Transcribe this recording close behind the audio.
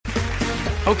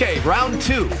Okay, round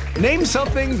 2. Name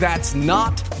something that's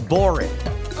not boring.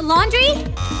 A laundry?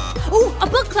 Ooh, a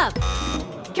book club.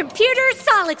 Computer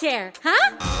solitaire,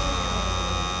 huh?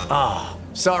 Ah,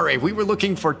 sorry, we were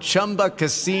looking for Chumba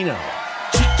Casino.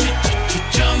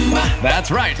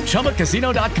 That's right,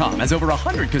 ChumbaCasino.com has over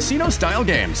 100 casino-style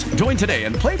games. Join today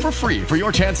and play for free for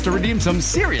your chance to redeem some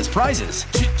serious prizes.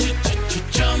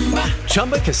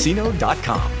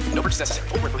 ChumbaCasino.com. No purchase necessary.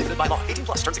 Void where prohibited by law. 18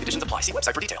 plus. Terms and conditions apply. See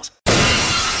website for details.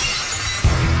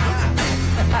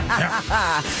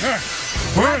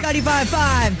 Rock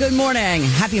 95.5. Good morning.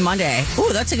 Happy Monday.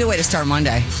 Ooh, that's a good way to start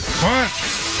Monday. What?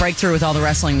 Breakthrough with all the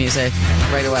wrestling music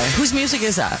right away. Whose music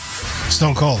is that?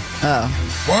 Stone Cold. Oh.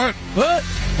 What? What?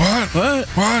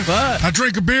 I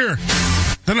drank a beer.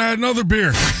 Then I had another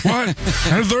beer. What?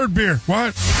 And a third beer.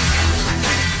 What?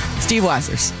 Steve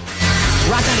Weisers.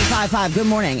 Rock 95.5. Good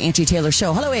morning. Angie Taylor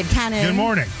Show. Hello, Ed Cannon. Good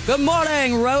morning. Good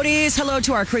morning, roadies. Hello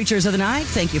to our creatures of the night.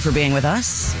 Thank you for being with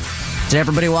us. Did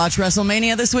everybody watch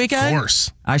WrestleMania this weekend? Of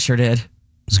course. I sure did. It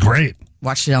was great.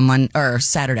 Watched it on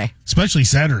Saturday. Especially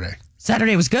Saturday.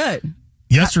 Saturday was good.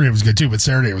 Yesterday was good too, but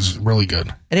Saturday was really good.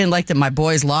 I didn't like that my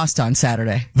boys lost on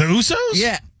Saturday. The Usos?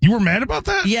 Yeah. You were mad about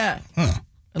that? Yeah. Huh.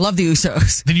 I love the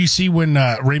Usos. Did you see when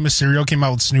Rey Mysterio came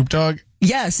out with Snoop Dogg?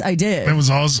 Yes, I did. It was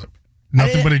awesome.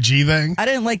 Nothing but a G thing. I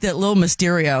didn't like that Lil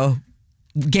Mysterio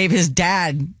gave his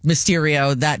dad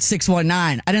Mysterio that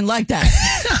 619. I didn't like that.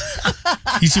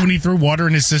 You see when he threw water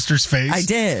in his sister's face? I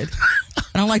did.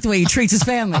 I don't like the way he treats his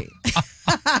family.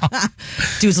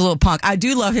 Dude's a little punk. I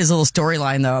do love his little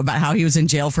storyline, though, about how he was in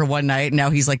jail for one night and now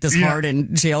he's like this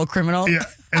hardened jail criminal. Yeah,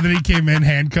 and then he came in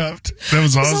handcuffed. That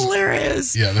was awesome. It's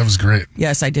hilarious. Yeah, that was great.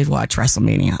 Yes, I did watch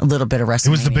WrestleMania. A little bit of WrestleMania.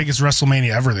 It was the biggest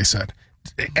WrestleMania ever, they said.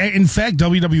 In fact,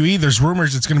 WWE, there's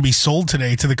rumors it's going to be sold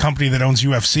today to the company that owns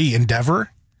UFC,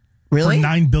 Endeavor. Really? For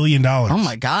 $9 billion. Oh,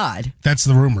 my God. That's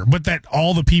the rumor. But that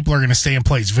all the people are going to stay in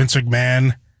place. Vince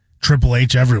McMahon, Triple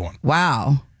H, everyone.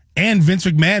 Wow. And Vince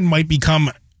McMahon might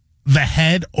become the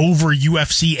head over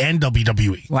UFC and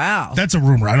WWE. Wow. That's a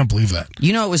rumor. I don't believe that.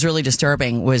 You know what was really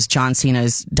disturbing was John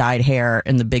Cena's dyed hair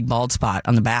and the big bald spot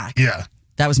on the back. Yeah.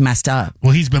 That was messed up.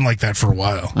 Well, he's been like that for a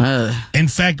while. In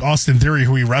fact, Austin Theory,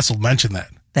 who he wrestled, mentioned that.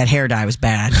 That hair dye was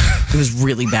bad. It was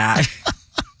really bad.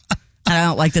 And I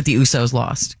don't like that the Usos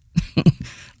lost.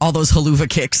 All those haluva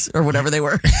kicks or whatever they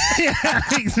were. Yeah,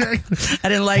 exactly. I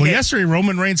didn't like it. Well, yesterday,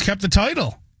 Roman Reigns kept the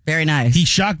title. Very nice. He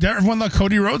shocked everyone that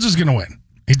Cody Rhodes was going to win.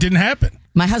 It didn't happen.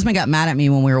 My husband got mad at me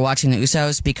when we were watching the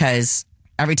Usos because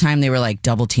every time they were like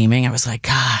double teaming, I was like,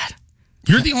 God.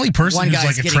 You're the only person who's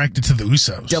like attracted to the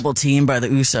Usos. Double teamed by the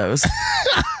Usos.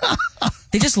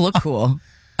 They just look cool.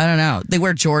 I don't know. They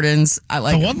wear Jordans. I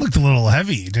like the one looked a little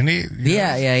heavy, didn't he?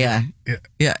 Yeah.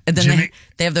 And then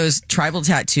they have those tribal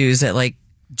tattoos that like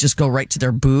just go right to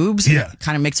their boobs. Yeah.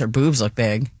 Kind of makes their boobs look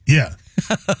big. Yeah.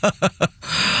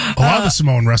 A lot of the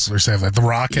Samoan wrestlers have that. The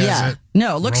Rock has it.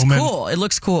 No, it looks cool. It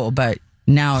looks cool, but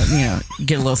now,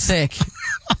 get a little thick.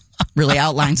 Really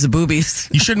outlines the boobies.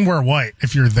 You shouldn't wear white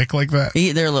if you're thick like that.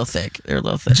 They're a little thick.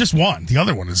 Just one. The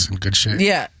other one is in good shape.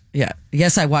 Yeah.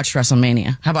 Yes, I watched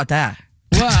WrestleMania. How about that?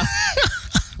 Wow.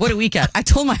 What a weekend. I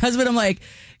told my husband, I'm like,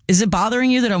 is it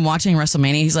bothering you that I'm watching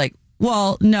WrestleMania? He's like,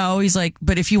 well, no. He's like,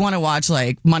 but if you want to watch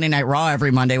like Monday Night Raw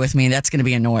every Monday with me, that's going to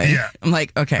be annoying. Yeah. I'm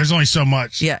like, okay. There's only so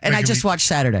much. Yeah. And I just watched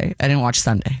Saturday. I didn't watch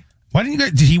Sunday. Why didn't you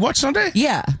guys? Did he watch Sunday?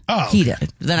 Yeah. Oh, he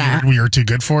did. Then you were too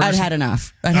good for it? I'd had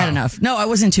enough. No, I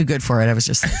wasn't too good for it. I was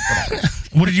just like, whatever.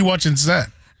 What did you watch instead?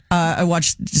 I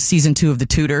watched season 2 of The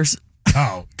Tudors.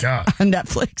 Oh, God. On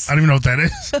Netflix. I don't even know what that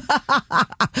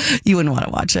is. You wouldn't want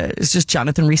to watch it. It's just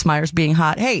Jonathan Rhys-Meyers being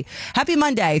hot. Hey, happy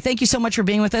Monday. Thank you so much for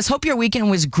being with us. Hope your weekend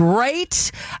was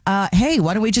great. Hey,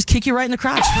 why don't we just kick you right in the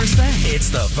crotch first thing? It's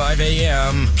the 5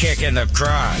 a.m. kick in the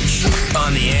crotch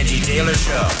on the Angie Taylor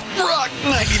Show. Rock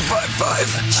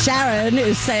 95.5. Sharon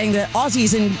is saying that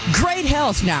Ozzy's in great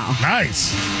health now.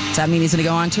 Nice. Does that mean he's going to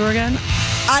go on tour again?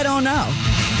 I don't know.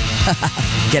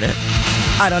 Get it?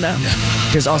 I don't know.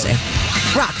 Here's Ozzy.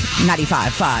 Rock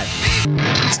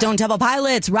 95.5. Stone Temple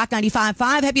Pilots, Rock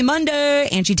 95.5. Happy Monday.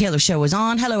 Angie Taylor Show is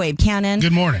on. Hello, Abe Cannon.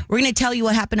 Good morning. We're going to tell you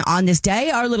what happened on this day,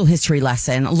 our little history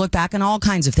lesson. Look back on all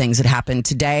kinds of things that happened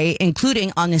today,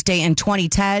 including on this day in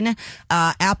 2010,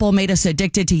 Apple made us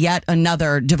addicted to yet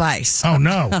another device. Oh,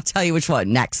 no. I'll tell you which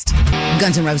one next.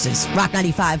 Guns N' Roses, Rock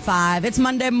 95.5. It's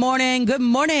Monday morning. Good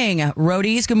morning,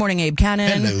 roadies. Good morning, Abe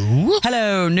Cannon. Hello.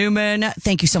 Hello, Newman.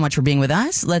 Thank you so much for being with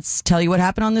us. Let's tell you what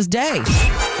happened on this day.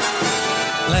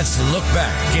 Let's look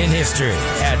back in history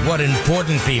at what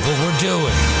important people were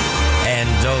doing.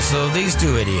 And also these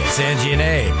two idiots, Angie and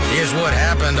Abe. Here's what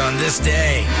happened on this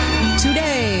day.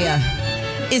 Today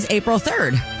is April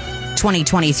 3rd,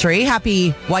 2023. Happy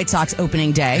White Sox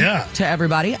opening day Yeah. to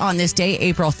everybody. On this day,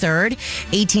 April 3rd,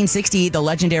 1860, the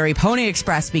legendary Pony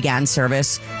Express began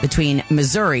service between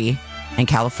Missouri and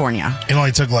California. It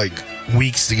only took like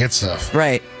weeks to get stuff.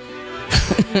 Right.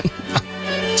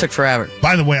 Took forever.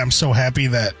 By the way, I'm so happy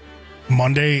that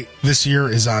Monday this year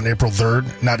is on April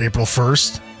 3rd, not April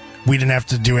 1st. We didn't have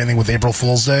to do anything with April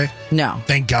Fool's Day. No.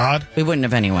 Thank God. We wouldn't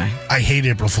have anyway. I hate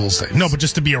April Fool's Day. No, but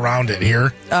just to be around it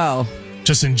here. Oh.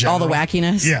 Just in general. All the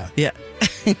wackiness? Yeah. Yeah.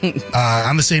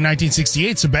 On this day,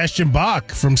 1968, Sebastian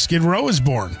Bach from Skid Row is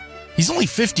born. He's only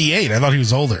 58. I thought he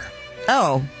was older.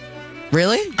 Oh.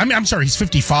 Really? I mean, I'm sorry, he's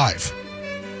 55.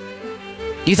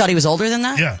 You thought he was older than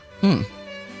that? Yeah.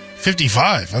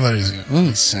 55. I thought he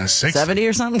was 60. 70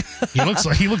 or something? He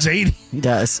looks 80. He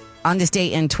does. On this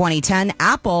date in 2010,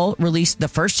 Apple released the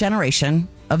first generation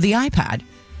of the iPad.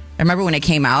 I remember when it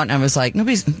came out, and I was like,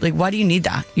 nobody's like, why do you need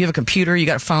that? You have a computer, you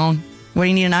got a phone. What do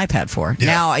you need an iPad for? Yeah.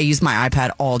 Now I use my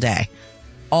iPad all day,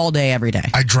 every day.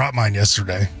 I dropped mine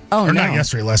yesterday. Oh, or no. not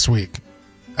yesterday, last week.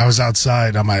 I was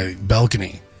outside on my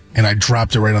balcony, and I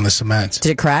dropped it right on the cement.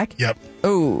 Did it crack? Yep.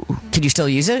 Oh, can you still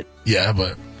use it? Yeah,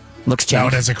 but Looks janky. now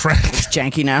it has a crack. It's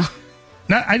janky now.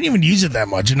 I didn't even use it that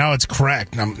much, and now it's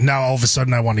cracked. Now all of a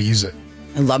sudden I want to use it.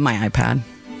 I love my iPad.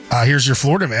 Here's your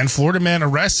Florida man. Florida man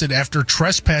arrested after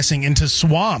trespassing into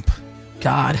swamp.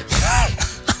 God.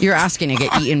 You're asking to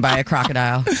get eaten by a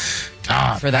crocodile.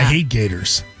 God, For that. I hate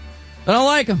gators. I don't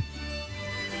like them.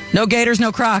 No gators,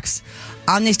 no crocs.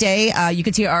 On this day, you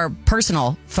can see our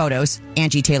personal photos,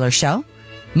 Angie Taylor Show.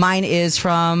 Mine is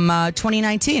from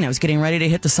 2019. I was getting ready to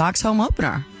hit the Sox home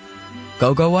opener.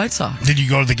 Go White Sox. Did you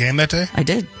go to the game that day? I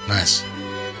did. Nice.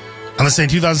 On this day in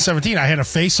 2017, I had a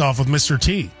face-off with Mr.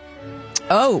 T.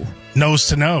 Oh. Nose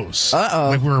to nose. Uh-oh.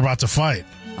 Like we were about to fight.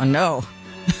 Oh, no.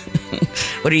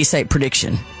 What did you say?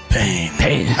 Prediction. Pain.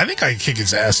 Pain. I think I can kick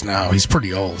his ass now. He's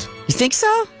pretty old. You think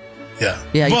so? Yeah.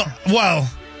 Yeah.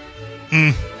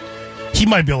 He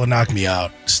might be able to knock me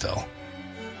out still.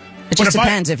 It But just if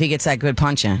depends if he gets that good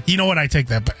punch in. You know what? I take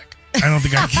that back. I don't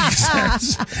think I can kick his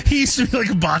ass. He used to be like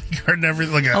a bodyguard and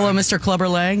everything. Like Hello, Mr. Clubber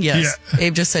Lang? Yes. Yeah.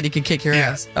 Abe just said he could kick your Yeah.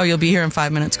 ass. Oh, you'll be here in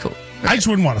 5 minutes? Cool. I just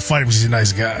wouldn't want to fight him because he's a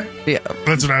nice guy. Yeah.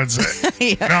 That's what I would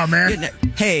say. Yeah. Oh, man.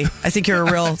 Hey, I think you're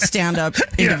a real stand-up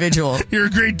Yeah. individual. You're a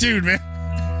great dude, man.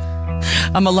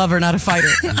 I'm a lover, not a fighter.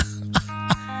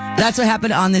 That's what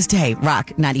happened on this day.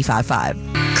 Rock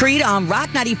 95.5. Creed on Rock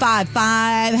 95.5.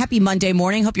 Happy Monday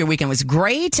morning. Hope your weekend was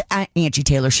great. Angie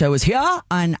Taylor Show is here,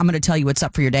 and I'm going to tell you what's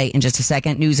up for your day in just a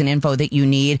second. News and info that you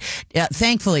need.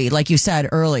 Thankfully, like you said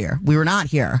earlier, we were not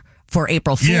here for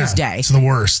April Fool's Day. It's the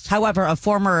worst. However, a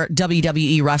former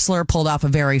WWE wrestler pulled off a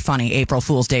very funny April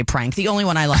Fool's Day prank. The only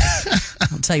one I like.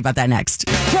 I'll tell you about that next.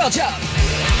 Real Joe.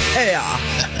 Yeah.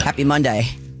 Happy Monday.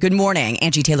 Good morning,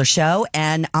 Angie Taylor Show,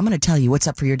 and I'm going to tell you what's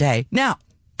up for your day now.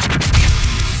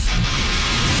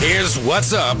 Here's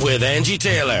What's Up with Angie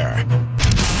Taylor.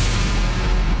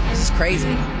 This is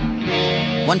crazy.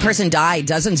 One person died,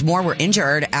 dozens more were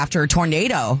injured after a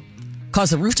tornado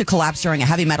caused the roof to collapse during a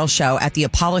heavy metal show at the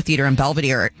Apollo Theater in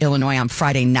Belvedere, Illinois on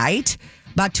Friday night.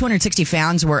 About 260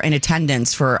 fans were in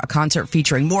attendance for a concert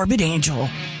featuring Morbid Angel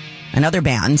and other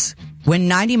bands when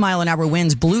 90-mile-an-hour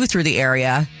winds blew through the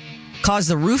area, caused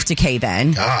the roof to cave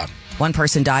in. God. One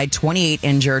person died, 28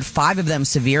 injured, 5 of them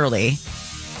severely.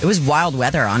 It was wild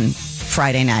weather on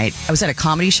Friday night. I was at a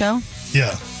comedy show.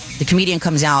 Yeah. The comedian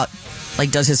comes out,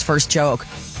 does his first joke.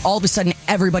 All of a sudden,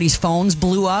 everybody's phones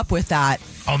blew up with that.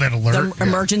 Oh, that alert. The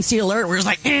emergency alert. We're just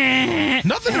like,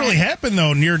 Nothing really happened,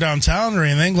 though, near downtown or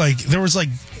anything. There was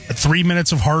 3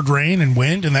 minutes of hard rain and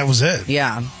wind, and that was it.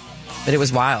 Yeah, but it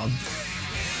was wild.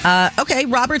 Okay,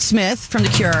 Robert Smith from The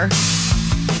Cure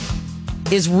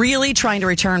is really trying to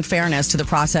return fairness to the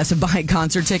process of buying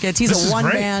concert tickets. He's This is a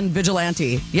one-man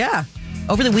vigilante. Yeah.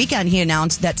 Over the weekend, he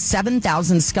announced that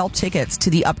 7,000 scalp tickets to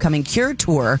the upcoming Cure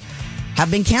tour have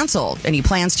been canceled, and he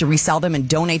plans to resell them and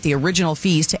donate the original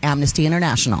fees to Amnesty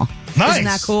International. Nice. Isn't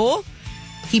that cool?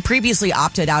 He previously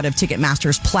opted out of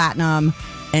Ticketmaster's Platinum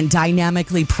and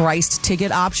dynamically priced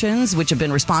ticket options, which have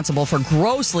been responsible for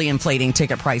grossly inflating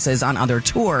ticket prices on other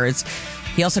tours.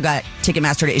 He also got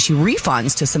Ticketmaster to issue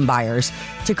refunds to some buyers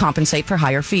to compensate for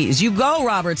higher fees. You go,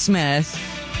 Robert Smith.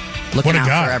 Looking What a out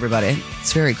guy. for everybody.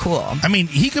 It's very cool. I mean,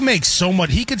 he could make so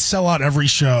much. He could sell out every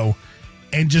show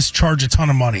and just charge a ton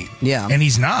of money. Yeah. And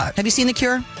he's not. Have you seen The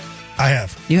Cure? I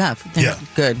have. You have? Yeah.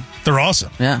 Good. They're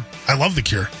awesome. Yeah. I love The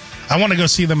Cure. I want to go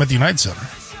see them at the United Center.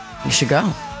 You should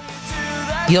go.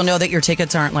 You'll know that your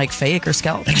tickets aren't fake or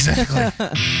scalped. Exactly. All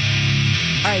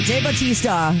right, Dave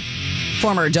Bautista,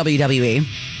 former WWE.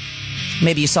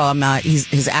 Maybe you saw him.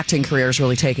 His acting career is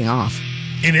really taking off.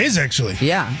 It is, actually.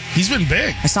 Yeah. He's been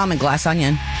big. I saw him in Glass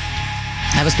Onion.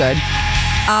 That was good.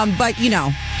 But,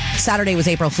 Saturday was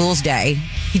April Fool's Day.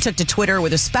 He took to Twitter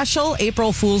with a special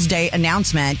April Fool's Day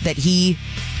announcement that he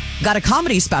got a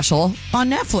comedy special on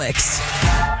Netflix.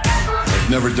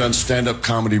 I've never done stand-up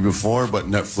comedy before, but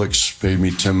Netflix paid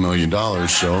me $10 million,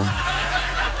 so...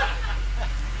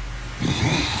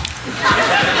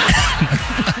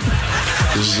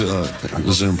 This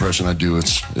is an impression I do.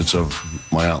 It's of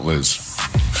my Aunt Liz.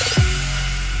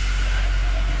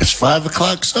 It's 5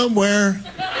 o'clock somewhere.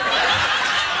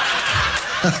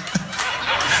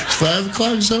 It's 5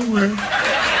 o'clock somewhere.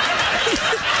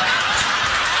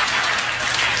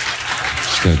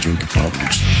 Just got drinking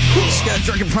problems. Just got a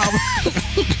drinking problem.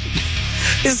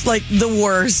 It's like the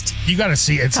worst. You got to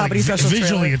see it. It's comedy like, special visually,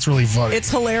 trailer. it's really funny.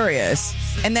 It's hilarious.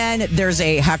 And then there's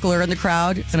a heckler in the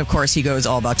crowd. And of course, he goes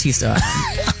all Bautista.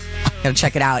 Gotta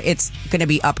check it out. It's going to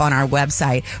be up on our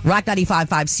website,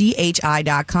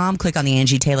 rock955chi.com. Click on the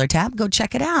Angie Taylor tab. Go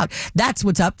check it out. That's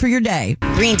what's up for your day.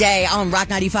 Green Day on Rock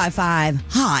 95.5.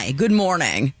 Hi, good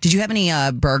morning. Did you have any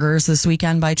burgers this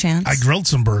weekend by chance? I grilled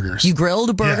some burgers. You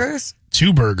grilled burgers? Yeah.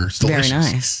 2 burgers. Delicious. Very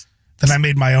nice. Then I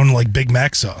made my own Big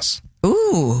Mac sauce.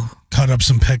 Ooh. Cut up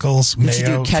some pickles, Did mayo, you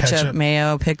do ketchup,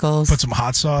 mayo, pickles? Put some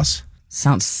hot sauce.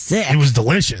 Sounds sick. It was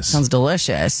delicious. Sounds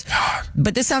delicious. God.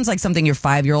 But this sounds like something your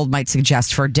 5-year-old might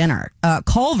suggest for dinner.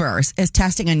 Culver's is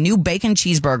testing a new bacon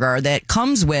cheeseburger that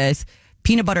comes with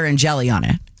peanut butter and jelly on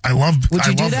it. Would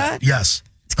you do that? Yes.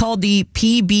 It's called the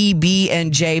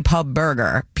PB&J Pub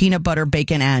Burger, peanut butter,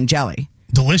 bacon, and jelly.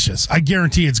 Delicious. I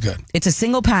guarantee it's good. It's a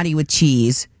single patty with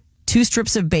cheese, 2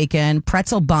 strips of bacon,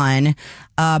 pretzel bun,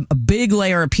 a big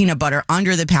layer of peanut butter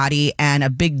under the patty, and a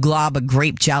big glob of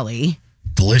grape jelly.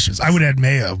 Delicious. I would add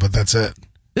mayo, but that's it.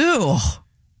 Ooh.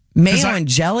 Mayo and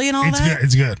jelly and all it's that? Good.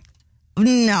 It's good.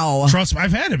 No. Trust me,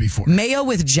 I've had it before. Mayo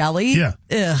with jelly? Yeah.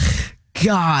 Ugh.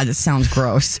 God, that sounds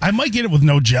gross. I might get it with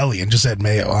no jelly and just add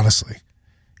mayo, honestly.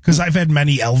 Because I've had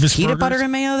many Elvis Peanut burgers. butter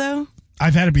and mayo, though?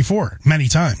 I've had it before, many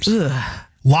times. Ugh.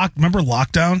 Remember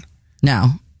Lockdown?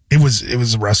 No. It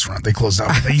was a restaurant. They closed down.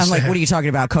 But they used I'm like, to what are you talking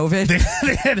about, COVID?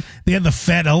 They had the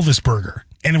fat Elvis burger,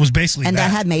 and it was basically and that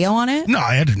had mayo on it? No,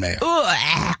 I added mayo.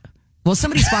 Ugh. Well,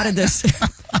 somebody spotted this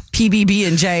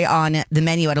PB&J on the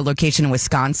menu at a location in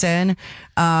Wisconsin.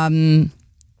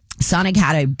 Sonic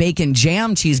had a bacon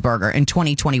jam cheeseburger in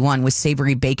 2021 with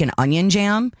savory bacon onion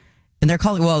jam. And they're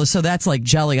calling, so that's like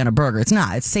jelly on a burger. It's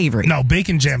not. It's savory. No,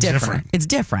 bacon jam's different. It's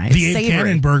different. The It's Abe savory.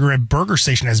 Cannon burger at Burger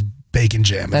Station has bacon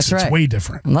jam. That's right. It's way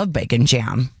different. I love bacon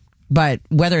jam. But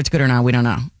whether it's good or not, we don't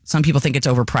know. Some people think it's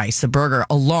overpriced. The burger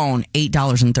alone,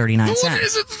 $8.39. Well, what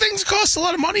is it? Things cost a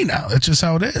lot of money now. That's just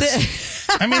how it is.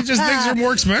 I mean, just things are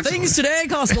more expensive. Things today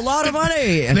cost a lot of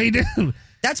money. They do.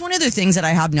 That's one of the things that I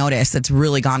have noticed that's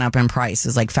really gone up in price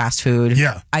is like fast food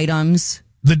items.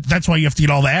 That's why you have to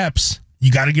get all the apps.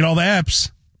 You got to get all the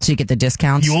apps. So you get the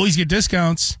discounts. You always get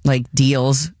discounts. Like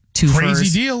deals.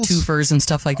 Crazy deals. Twofers and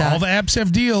stuff like that. All the apps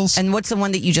have deals. And what's the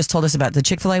one that you just told us about? The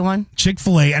Chick-fil-A one?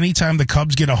 Chick-fil-A, anytime the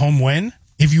Cubs get a home win,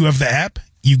 if you have the app,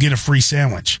 you get a free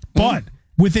sandwich. But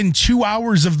within 2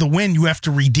 hours of the win, you have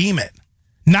to redeem it.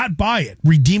 Not buy it.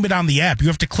 Redeem it on the app. You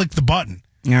have to click the button.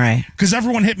 All right. Because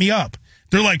everyone hit me up.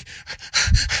 They're like,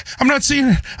 I'm not seeing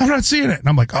it. I'm not seeing it. And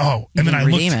I'm like, oh. And then I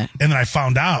looked, and then I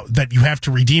found out that you have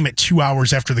to redeem it 2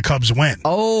 hours after the Cubs win.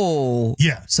 Oh.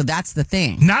 Yeah. So that's the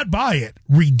thing. Not buy it.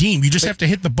 Redeem. You just have to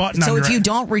hit the button on your So if you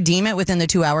don't redeem it within the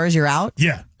 2 hours, you're out?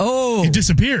 Yeah. Oh. It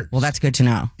disappeared. Well, that's good to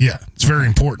know. Yeah. It's very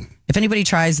important. If anybody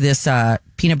tries this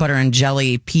peanut butter and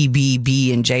jelly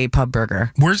PB&J Pub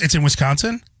Burger. It's in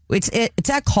Wisconsin? It's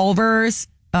at Culver's.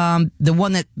 The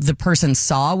one that the person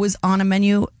saw was on a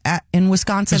menu in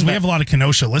Wisconsin. Because we have a lot of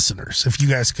Kenosha listeners. If you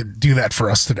guys could do that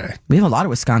for us today. We have a lot of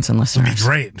Wisconsin listeners. It'd be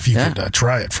great if you could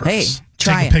try it for us. Hey,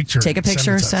 try it. Take a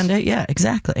picture, send send it. Yeah,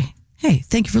 exactly. Hey,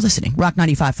 thank you for listening. Rock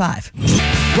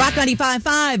 95.5. Rock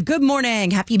 95.5. Good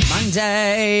morning. Happy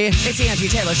Monday. It's the Angie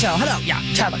Taylor Show. Hello. Yeah.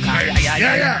 Taylor.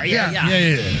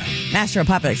 Yeah. Master of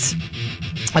Puppets.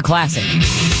 A classic.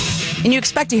 And you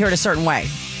expect to hear it a certain way.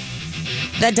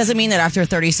 That doesn't mean that after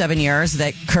 37 years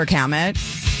that Kirk Hammett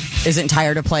isn't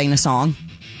tired of playing the song.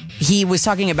 He was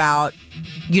talking about,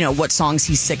 what songs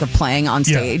he's sick of playing on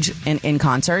stage in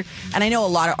concert. And I know a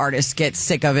lot of artists get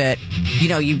sick of it.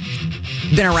 You've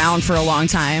been around for a long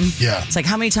time. Yeah. It's like,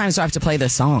 how many times do I have to play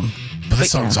this song? But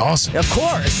this song's awesome. Of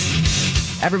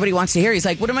course. Everybody wants to hear. He's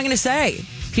like, what am I going to say?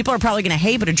 People are probably going to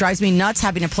hate, but it drives me nuts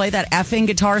having to play that effing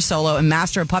guitar solo in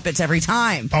Master of Puppets every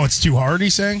time. Oh, it's too hard,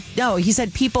 he's saying? No, he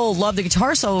said people love the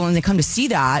guitar solo and they come to see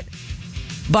that,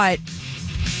 but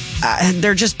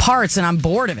they're just parts and I'm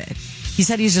bored of it. He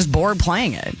said he's just bored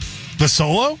playing it. The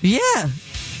solo? Yeah.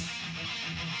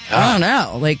 I don't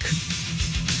know. Like,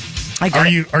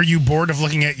 Are you bored of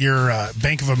looking at your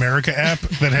Bank of America app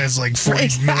that has like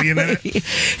 40 million in it?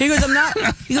 He goes,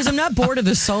 I'm not bored of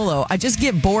the solo. I just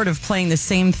get bored of playing the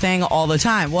same thing all the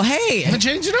time. Well, hey, then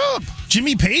change it up.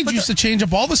 Jimmy Page used to change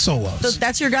up all the solos.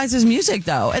 That's your guys' music,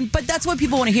 though, but that's what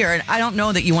people want to hear. And I don't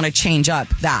know that you want to change up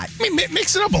that. I mean,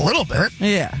 mix it up a little bit.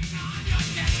 Yeah.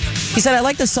 He said, I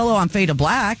like the solo on Fade to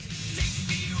Black.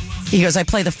 He goes, I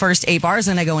play the first 8 bars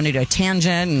and I go into a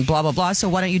tangent and blah, blah, blah. So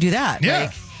why don't you do that? Yeah.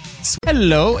 Like,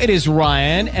 Hello, it is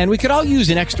Ryan, and we could all use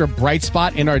an extra bright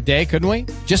spot in our day, couldn't we?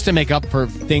 Just to make up for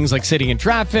things like sitting in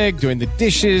traffic, doing the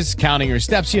dishes, counting your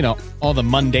steps, all the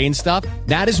mundane stuff.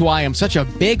 That is why I'm such a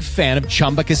big fan of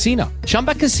Chumba Casino.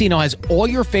 Chumba Casino has all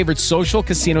your favorite social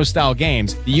casino-style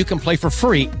games that you can play for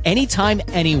free anytime,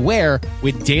 anywhere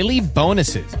with daily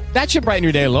bonuses. That should brighten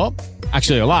your day a little.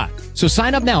 Actually, a lot. So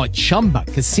sign up now at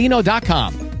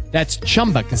ChumbaCasino.com. That's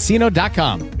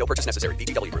ChumbaCasino.com. No purchase necessary.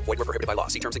 VGW Group. Void where prohibited by law.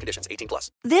 See terms and conditions. 18+.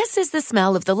 This is the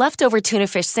smell of the leftover tuna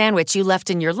fish sandwich you left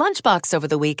in your lunchbox over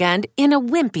the weekend in a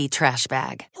wimpy trash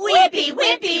bag. Wimpy,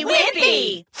 wimpy,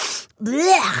 wimpy!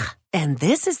 Blech! And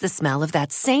this is the smell of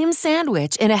that same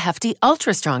sandwich in a hefty,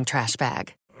 ultra-strong trash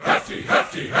bag. Hefty,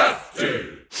 hefty,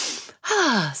 hefty!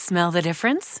 Ah, smell the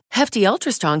difference? Hefty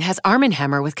Ultra Strong has Arm &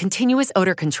 Hammer with continuous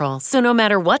odor control, so no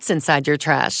matter what's inside your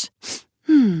trash,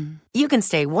 you can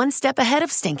stay one step ahead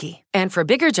of stinky. And for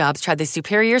bigger jobs, try the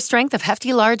superior strength of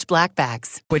Hefty Large Black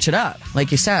Bags. switch it up,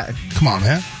 like you said. Come on,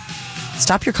 man.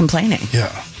 Stop your complaining.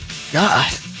 Yeah.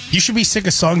 God. You should be sick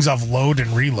of songs of Load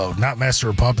and Reload, not Master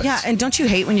of Puppets. Yeah, and don't you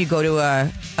hate when you go to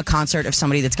a concert of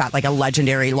somebody that's got like a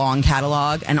legendary long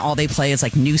catalog and all they play is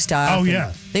like new stuff? Oh,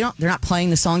 yeah. They're not playing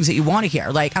the songs that you want to hear.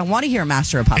 Like, I want to hear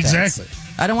Master of Puppets. Exactly.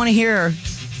 I don't want to hear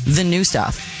the new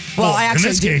stuff. Well, I actually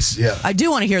in this case, yeah. I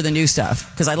do want to hear the new stuff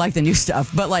because I like the new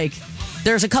stuff. But like,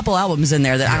 there's a couple albums in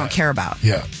there that I don't care about.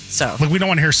 Yeah. So, like, we don't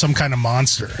want to hear Some Kind of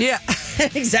Monster. Yeah,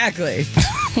 exactly.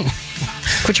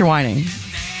 Quit your whining.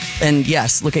 And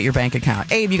yes, look at your bank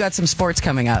account. Abe, you got some sports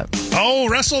coming up. Oh,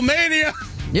 WrestleMania.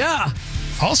 Yeah.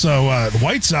 Also, the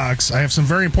White Sox. I have some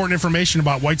very important information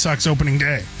about White Sox opening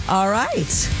day. All right.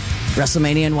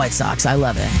 WrestleMania and White Sox. I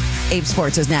love it. Abe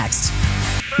Sports is next.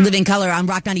 Living Color on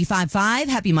Rock 95.5.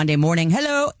 Happy Monday morning.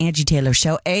 Hello, Angie Taylor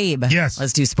Show. Abe. Yes.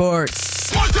 Let's do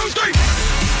sports. 1, 2, 3.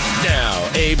 Now,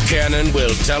 Abe Cannon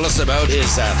will tell us about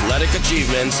his athletic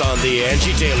achievements on the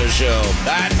Angie Taylor Show.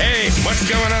 Abe, what's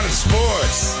going on in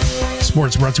sports?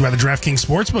 Sports brought to you by the DraftKings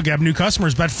Sportsbook. Have new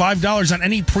customers bet $5 on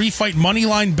any pre-fight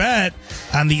moneyline bet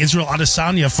on the Israel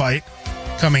Adesanya fight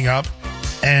coming up.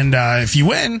 And if you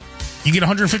win, you get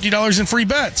 $150 in free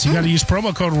bets. You got to use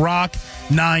promo code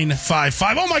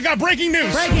ROCK955. Oh, my God, breaking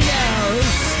news. Breaking news.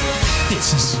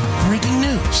 This is breaking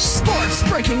news. Sports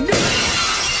breaking news.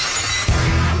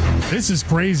 This is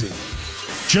crazy.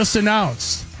 Just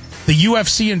announced the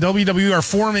UFC and WWE are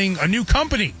forming a new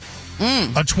company.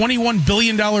 A $21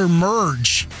 billion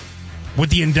merge with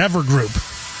the Endeavor Group,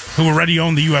 who already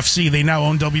own the UFC. They now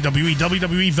own WWE.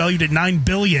 WWE valued at $9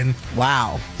 billion.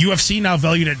 Wow. UFC now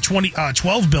valued at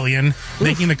 $12 billion,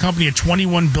 making the company a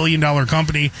 $21 billion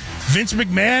company. Vince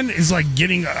McMahon is like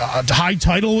getting a high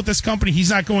title with this company. He's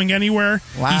not going anywhere.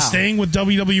 Wow. He's staying with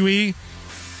WWE.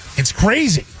 It's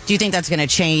crazy. Do you think that's going to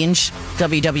change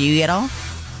WWE at all?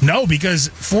 No, because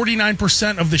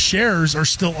 49% of the shares are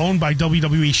still owned by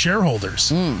WWE shareholders.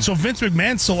 So Vince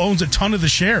McMahon still owns a ton of the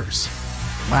shares.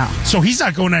 Wow. So he's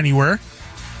not going anywhere.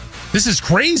 This is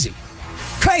crazy.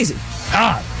 Crazy.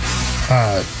 Yeah,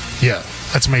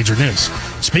 that's major news.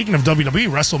 Speaking of WWE,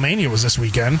 WrestleMania was this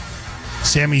weekend.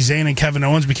 Sami Zayn and Kevin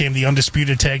Owens became the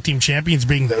undisputed tag team champions,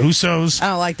 being the Usos. I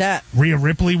don't like that. Rhea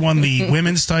Ripley won the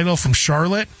women's title from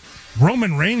Charlotte.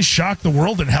 Roman Reigns shocked the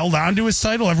world and held on to his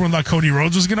title. Everyone thought Cody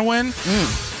Rhodes was going to win.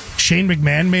 Shane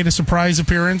McMahon made a surprise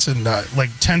appearance, and like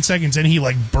 10 seconds in, he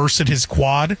like bursted his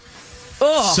quad.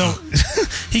 Ugh. So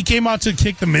he came out to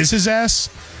kick the Miz's ass,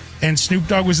 and Snoop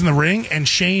Dogg was in the ring, and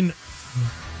Shane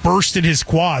bursted his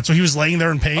quad. So he was laying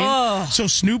there in pain. Ugh. So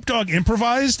Snoop Dogg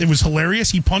improvised. It was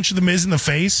hilarious. He punched the Miz in the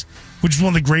face, which is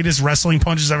one of the greatest wrestling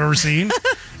punches I've ever seen.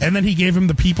 And then he gave him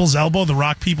the people's elbow, the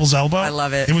Rock people's elbow. I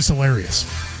love it. It was hilarious.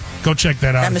 Go check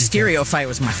that out. That Mysterio fight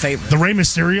was my favorite. The Rey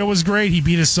Mysterio was great. He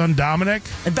beat his son Dominic.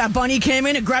 And Bad Bunny came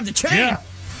in and grabbed the chain. Yeah.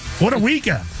 What a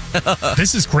weekend.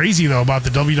 This is crazy, though, about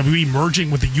the WWE merging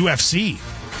with the UFC.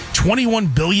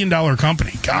 $21 billion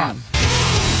company. God.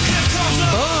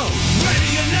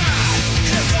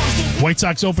 White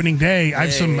Sox opening day. I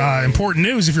have some important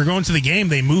news. If you're going to the game,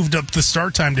 they moved up the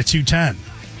start time to 2:10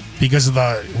 because of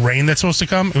the rain that's supposed to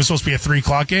come. It was supposed to be a 3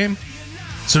 o'clock game.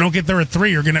 So don't get there at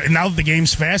 3. You're gonna now that the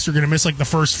game's fast, you're gonna miss like the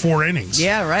first 4 innings.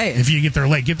 Yeah, right. If you get there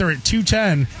late, get there at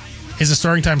 2:10 is the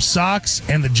starting time. Sox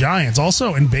and the Giants.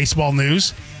 Also in baseball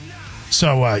news.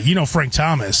 So Frank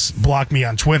Thomas blocked me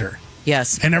on Twitter.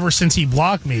 Yes. And ever since he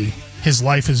blocked me, his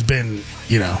life has been,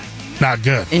 not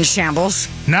good. In shambles.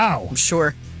 Now, I'm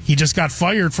sure. He just got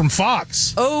fired from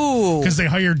Fox. Oh. Because they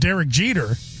hired Derek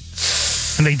Jeter.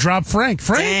 And they dropped Frank.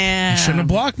 Damn. You shouldn't have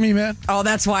blocked me, man. Oh,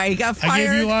 that's why he got fired. I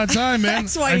gave you a lot of time, man.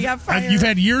 That's why he got fired. You've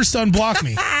had years to unblock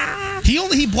me.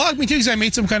 He blocked me too because I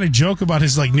made some kind of joke about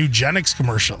his like new Genix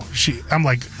commercial. I'm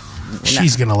like,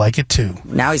 she's gonna like it too.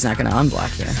 Now he's not gonna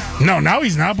unblock you. No, now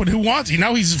he's not. But who wants?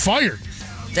 Now he's fired.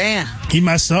 Damn. He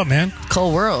messed up, man.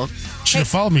 Cold world. Should have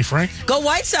followed me, Frank. Go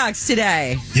White Sox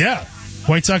today. Yeah,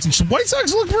 White Sox look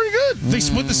pretty good. They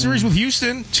split the series with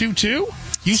Houston 2-2.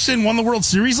 Houston won the World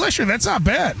Series last year. That's not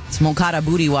bad. It's Moncada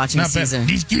booty watching not season. Bad.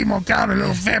 These give Moncada a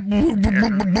little fat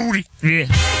booty. Yeah.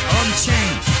 On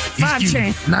chain. 5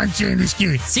 chain. 9 chain this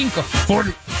kid.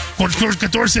 5.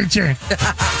 14 chain.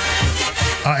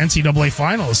 NCAA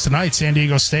Finals tonight, San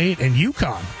Diego State and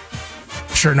UConn.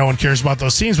 I'm sure no one cares about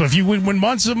those teams, but if you win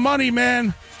months of money,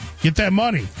 man, get that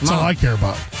money. That's all I care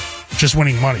about. Just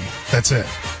winning money. That's it.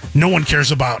 No one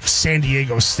cares about San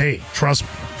Diego State. Trust me.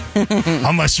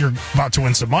 Unless you're about to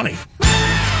win some money.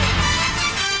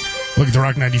 Look at the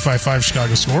Rock 95.5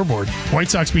 Chicago scoreboard. White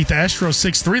Sox beat the Astros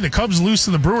 6-3. The Cubs lose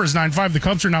to the Brewers 9-5. The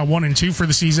Cubs are now 1-2 for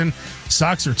the season.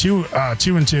 Sox are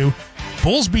 2-2.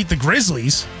 Bulls beat the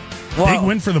Grizzlies. Whoa. Big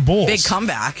win for the Bulls. Big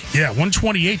comeback. Yeah,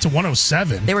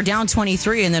 128-107. They were down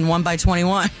 23 and then won by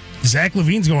 21. Zach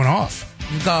LaVine's going off.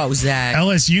 Go, Zach.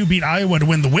 LSU beat Iowa to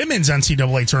win the women's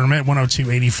NCAA tournament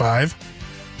 102-85.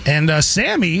 And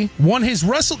Sammy won his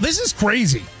This is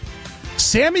crazy.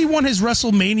 Sammy won his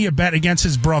WrestleMania bet against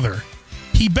his brother.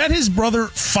 He bet his brother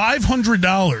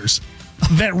 $500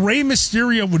 that Rey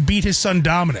Mysterio would beat his son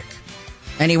Dominic.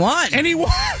 And he won.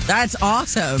 That's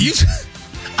awesome.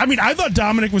 I thought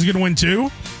Dominic was going to win too,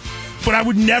 but I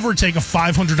would never take a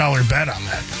 $500 bet on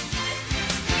that.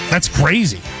 That's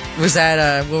crazy. Was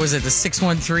that, what was it, the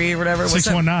 613 or whatever?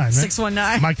 619.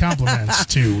 619? My compliments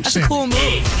to That's Sammy. a cool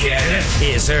move.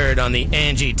 Is heard on the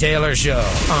Angie Taylor Show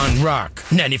on Rock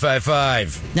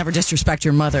 95.5. Never disrespect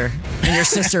your mother and your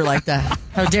sister like that.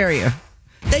 How dare you?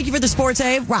 Thank you for the sports,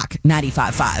 Abe. Rock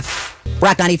 95.5.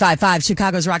 Rock 95.5,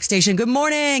 Chicago's rock station. Good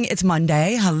morning. It's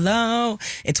Monday. Hello.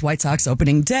 It's White Sox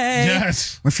opening day.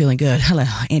 Yes. We're feeling good. Hello,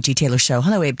 Angie Taylor Show.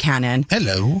 Hello, Abe Cannon.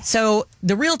 Hello. So,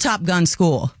 the real Top Gun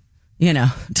school,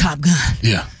 Top Gun.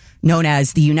 Yeah. Known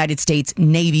as the United States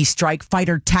Navy Strike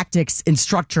Fighter Tactics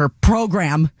Instructor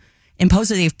Program,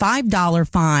 imposes a $5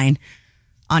 fine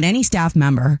on any staff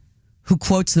member who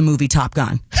quotes the movie Top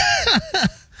Gun.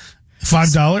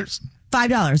 $5?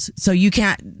 $5. So you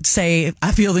can't say,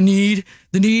 I feel the need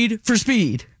for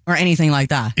speed or anything like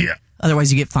that. Yeah.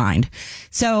 Otherwise you get fined.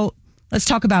 So let's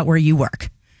talk about where you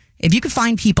work. If you could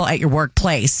find people at your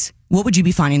workplace, what would you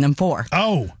be finding them for?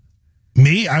 Oh,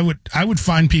 me? I would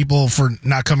find people for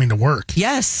not coming to work.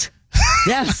 Yes.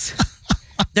 Yes.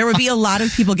 There would be a lot of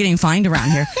people getting fined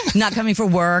around here. Not coming for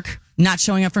work, not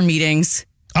showing up for meetings.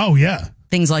 Oh, yeah.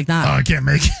 Things like that. Oh, I can't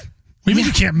make it. What do you mean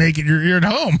you can't make it? You're at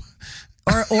home.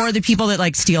 Or the people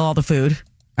that steal all the food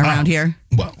around here.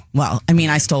 Well,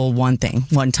 I stole one thing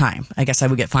one time. I guess I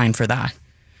would get fined for that.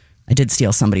 I did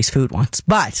steal somebody's food once,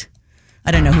 but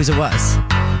I don't know whose it was.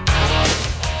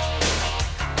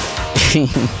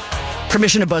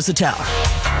 Permission to buzz the tower.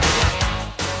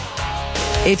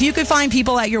 If you could find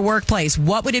people at your workplace,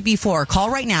 what would it be for? Call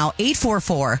right now,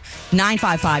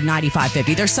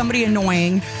 844-955-9550. There's somebody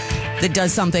annoying that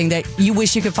does something that you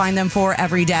wish you could find them for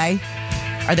every day.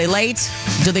 Are they late?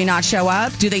 Do they not show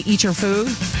up? Do they eat your food?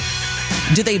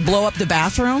 Do they blow up the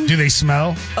bathroom? Do they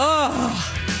smell? Oh.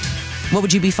 What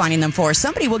would you be finding them for?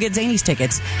 Somebody will get Zany's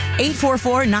tickets.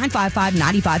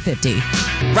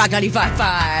 844-955-9550. Rock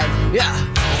 95.5. Yeah.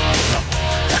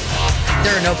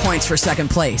 There are no points for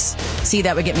second place. See,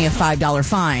 that would get me a $5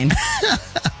 fine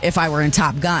if I were in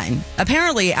Top Gun.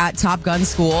 Apparently, at Top Gun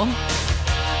school,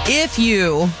 if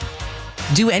you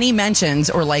do any mentions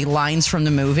or lines from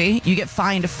the movie, you get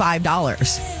fined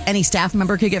 $5. Any staff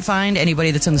member could get fined.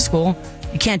 Anybody that's in the school,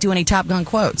 you can't do any Top Gun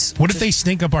quotes. What if they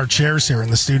stink up our chairs here in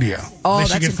the studio? Oh, they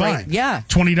that's should get a great, fined. yeah,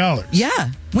 $20. Yeah,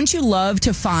 wouldn't you love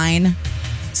to fine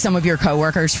some of your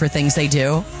coworkers for things they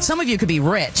do? Some of you could be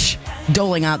rich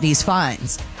doling out these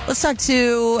fines. Let's talk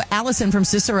to Allison from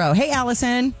Cicero. Hey,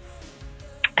 Allison.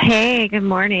 Hey, good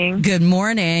morning. Good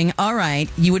morning. All right,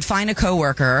 you would fine a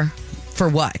coworker for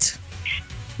what?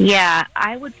 Yeah,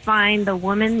 I would find the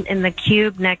woman in the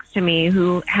cube next to me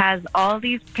who has all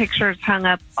these pictures hung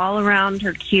up all around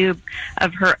her cube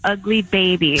of her ugly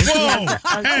baby. Whoa!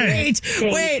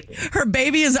 Wait, her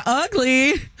baby is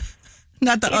ugly.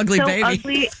 Not the It's ugly so baby.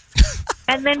 ugly.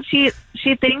 And then she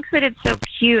thinks that it's so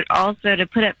cute also to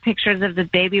put up pictures of the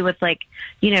baby with like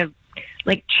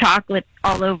chocolate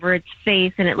all over its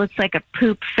face, and it looks like a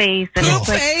poop face, and Poop it's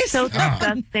like face? so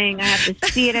disgusting. I have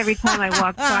to see it every time I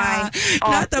walk by.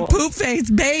 Not the poop face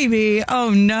baby.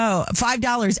 Oh no.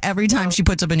 $5 every time she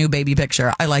puts up a new baby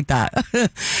picture. I like that.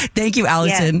 Thank you,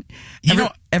 Allison.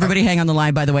 Everybody hang on the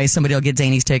line, by the way. Somebody will get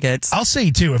Zany's tickets. I'll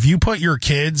say, too, if you put your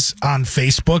kids on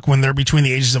Facebook when they're between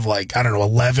the ages of,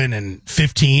 11 and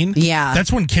 15,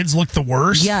 that's when kids look the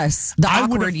worst. Yes, the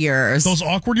awkward years. Those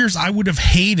awkward years, I would have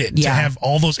hated to have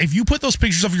all those. If you put those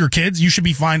pictures of your kids, you should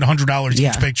be fined $100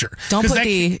 each picture. Don't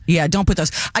put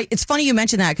those. It's funny you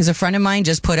mentioned that because a friend of mine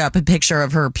just put up a picture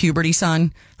of her puberty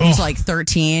son. He's like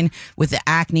 13 with the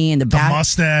acne and the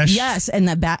mustache. Yes, and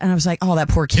and I was like, oh, that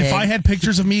poor kid. If I had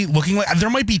pictures of me looking like,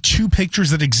 there might be 2 pictures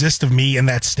that exist of me in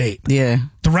that state. Yeah.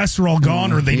 The rest are all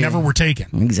gone or they never were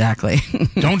taken. Exactly.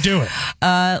 Don't do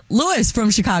it. Lewis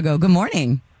from Chicago, good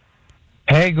morning.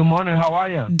 Hey, good morning. How are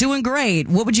you? Doing great.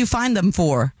 What would you find them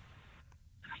for?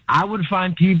 I would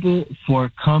find people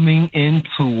for coming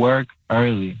into work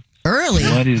early. Early?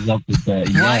 What is up with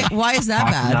that? Why is that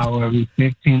half bad? An hour early,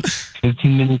 15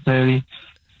 minutes early,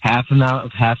 half an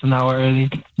hour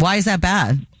early. Why is that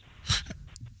bad?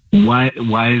 Why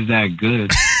is that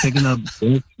good? Picking up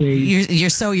you're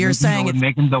saying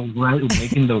making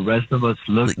the rest of us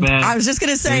look bad. I was just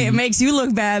gonna say it makes you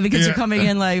look bad because you're coming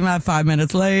in like about 5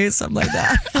 minutes late, something like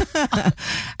that.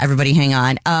 Everybody, hang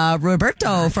on.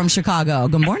 Roberto from Chicago.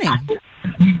 Good morning.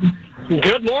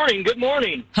 Good morning. Good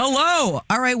morning. Hello.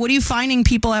 All right. What are you finding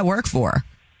people at work for?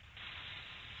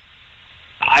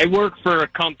 I work for a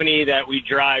company that we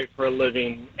drive for a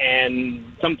living,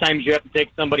 and sometimes you have to take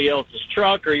somebody else's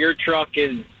truck, or your truck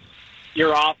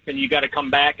you're off, and you got to come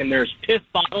back, and there's piss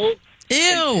bottles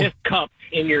and piss cups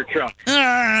in your truck.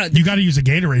 You got to use a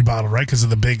Gatorade bottle, right? Because of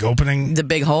the big opening, the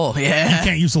big hole. Yeah, you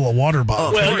can't use a little water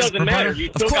bottle. Well, it doesn't matter. You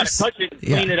still got to touch it, and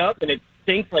clean it up, and it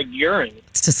stinks like urine.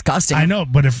 It's disgusting. I know,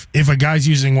 but if a guy's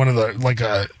using one of the like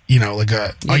a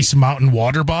Ice Mountain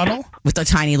water bottle with a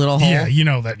tiny little hole, you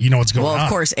know what's going on. Well, of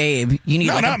course, Abe, you need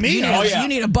not me. You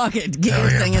need a bucket. Get your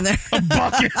thing in there. A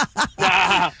bucket.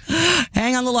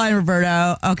 Hang on the line,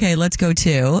 Roberto. Okay, let's go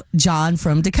to John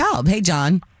from DeKalb. Hey,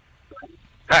 John.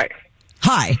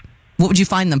 Hi. What would you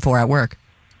find them for at work?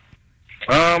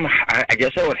 I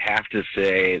guess I would have to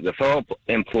say the fellow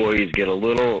employees get a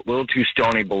little too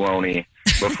stony baloney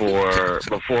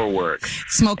before work.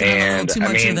 Smoking a little too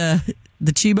much of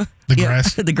the chiba? The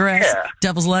grass? The grass? Yeah.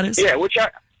 Devil's lettuce?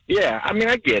 Yeah, I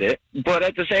get it. But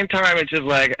at the same time, it's just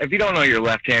like, if you don't know your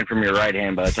left hand from your right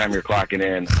hand by the time you're clocking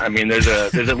in, I mean, there's a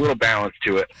little balance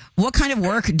to it. What kind of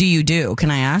work do you do?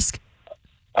 Can I ask?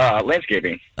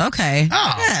 Landscaping. Okay.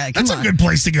 Oh, yeah, that's a good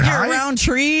place to get high. You're around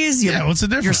trees. What's the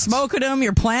difference? You're smoking them.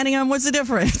 You're planting them. What's the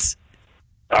difference?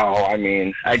 Oh, I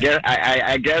mean, I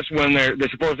guess when they're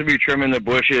supposed to be trimming the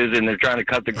bushes and they're trying to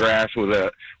cut the grass with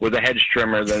a hedge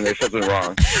trimmer, then there's something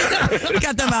wrong.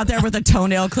 Got them out there with a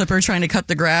toenail clipper trying to cut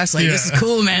the grass. Like, this is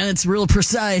cool, man. It's real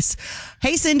precise.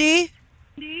 Hey, Cindy.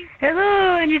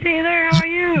 Hello, Angie Taylor. How are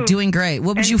you? Doing great.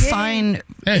 What would you find?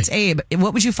 It's Abe.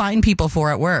 What would you find people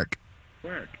for at work?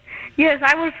 Yes,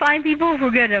 I would find people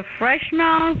who get a fresh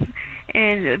mouth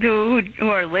and who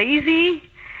are lazy.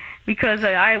 Because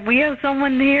we have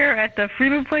someone here at the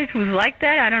Freeman place who's like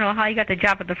that. I don't know how he got the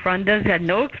job at the front desk. He had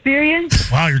no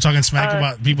experience. Wow, you're talking smack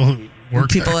about people who work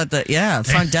people there. At the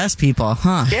front desk people,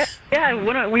 huh? Yeah. There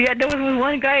was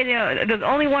one guy. There's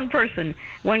only one person.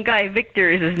 One guy, Victor,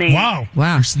 is his name. Wow.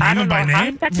 I don't know how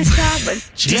he got the job, but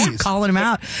Jeez. Calling him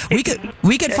out.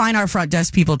 We could find our front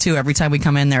desk people too. Every time we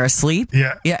come in, they're asleep.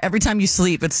 Yeah. Every time you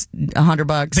sleep, it's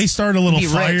 $100. They start a little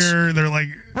fire. Rich. They're like,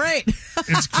 right.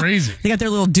 It's crazy. They got their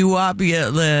little doo-wop,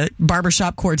 the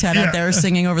barbershop quartet out there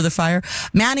singing over the fire.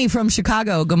 Manny from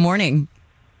Chicago. Good morning.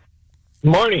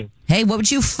 Good morning. Hey, what would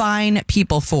you fine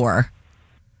people for?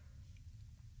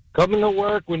 Coming to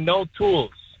work with no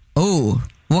tools. Oh,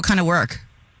 what kind of work?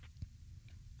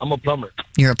 I'm a plumber.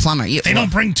 You're a plumber. They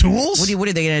don't bring tools? What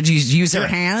are they going to use their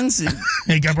hands?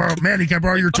 Hey, can I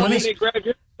borrow your tools? When they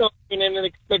graduate and then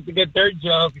expect to get their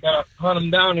job, you got to hunt them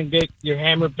down and get your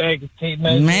hammer bag and tape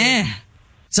measure. Man.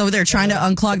 So they're trying to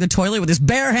unclog the toilet with his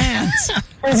bare hands.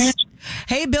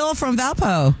 Hey, Bill from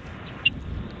Valpo.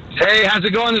 Hey, how's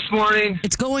it going this morning?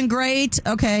 It's going great.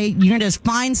 Okay, you're going to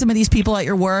find some of these people at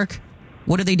your work.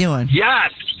 What are they doing?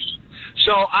 Yes.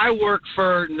 So I work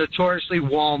for notoriously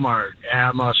Walmart.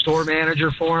 I'm a store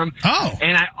manager for them. Oh.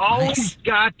 And I always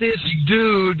got this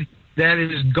dude that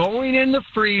is going in the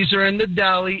freezer in the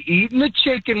deli, eating the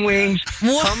chicken wings,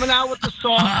 coming out with the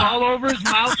sauce all over his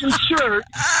mouth and shirt,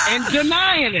 and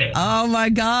denying it. Oh my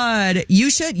God! You're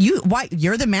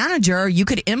the manager. You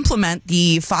could implement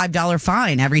the $5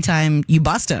 fine every time you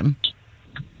bust him.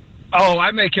 Oh,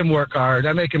 I make him work hard.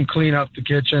 I make him clean up the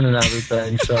kitchen and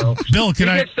everything. So, Bill,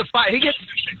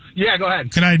 Yeah, go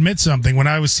ahead. Can I admit something? When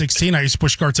I was 16, I used to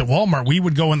push carts at Walmart. We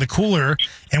would go in the cooler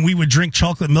and we would drink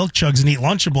chocolate milk chugs and eat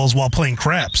Lunchables while playing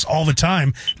craps all the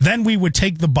time. Then we would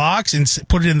take the box and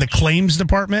put it in the claims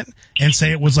department and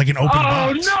say it was like an open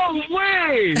box. Oh, no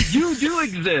way! You do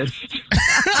exist.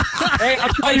 Hey,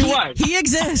 I'll tell you what. He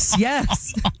exists,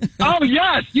 yes. Oh,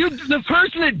 yes. The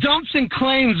person that dumps in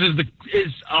claims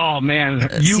oh, man.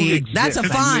 You exist. That's a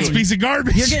fine. It's a piece of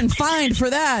garbage. You're getting fined for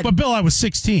that. But, Bill, I was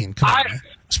 16. Come on, man. I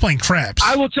was playing craps.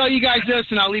 I will tell you guys this,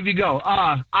 and I'll leave you go.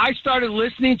 I started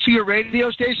listening to your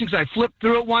radio station because I flipped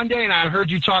through it one day, and I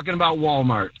heard you talking about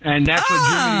Walmart. And that's what drew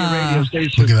me to your radio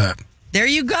station. Look at that. There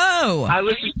you go. I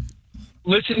listen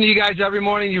to you guys every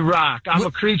morning. You rock. I'm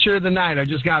a creature of the night. I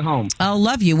just got home. I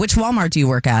love you. Which Walmart do you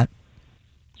work at?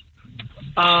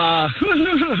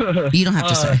 You don't have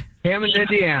to say. Hammond,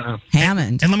 Indiana.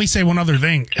 Hammond. And let me say one other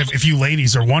thing, if you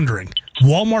ladies are wondering.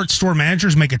 Walmart store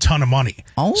managers make a ton of money.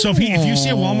 Oh. So if you see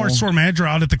a Walmart store manager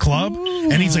out at the club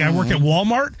and he's like, I work at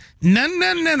Walmart,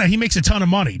 no, he makes a ton of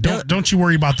money. Don't you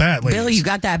worry about that, ladies. Billy, you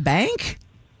got that bank?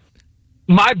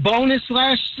 My bonus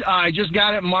I just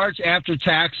got it March after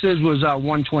taxes was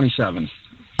 $127.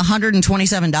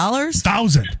 $127?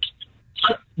 $1,000.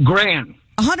 Grand.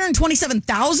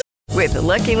 $127,000? With the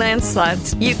Lucky Land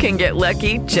Slots, you can get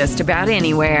lucky just about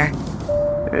anywhere.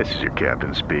 This is your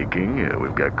captain speaking.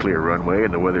 We've got clear runway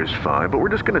and the weather's fine, but we're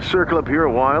just going to circle up here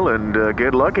a while and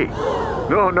get lucky.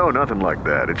 No, nothing like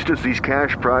that. It's just these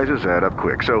cash prizes add up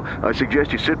quick. So I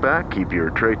suggest you sit back, keep your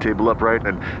tray table upright,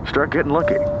 and start getting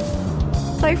lucky.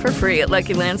 Play for free at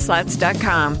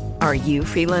LuckyLandSlots.com. Are you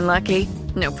feeling lucky?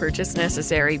 No purchase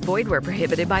necessary. Void where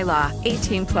prohibited by law.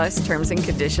 18+ terms and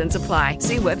conditions apply.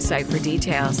 See website for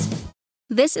details.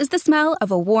 This is the smell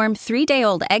of a warm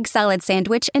 3-day-old egg salad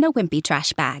sandwich in a wimpy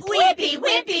trash bag. Wimpy,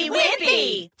 wimpy,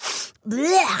 wimpy!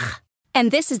 Blech.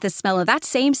 And this is the smell of that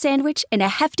same sandwich in a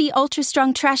hefty,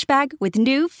 ultra-strong trash bag with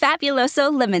new Fabuloso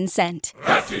lemon scent.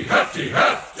 Hefty, hefty,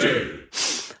 hefty!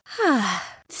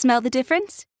 Smell the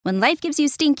difference? When life gives you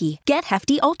stinky, get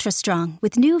Hefty Ultra Strong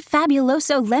with new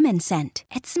Fabuloso lemon scent.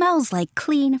 It smells like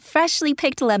clean, freshly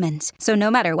picked lemons. So no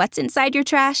matter what's inside your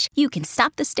trash, you can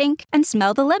stop the stink and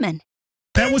smell the lemon.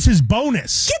 That was his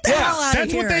bonus. Get the hell out That's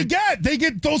of here. what they get. They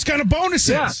get those kind of bonuses.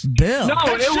 Yeah. Bill. No,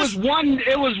 it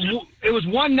was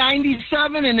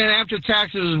 $197, and then after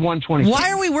taxes it was $126. Why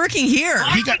are we working here?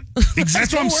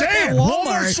 That's what I'm saying.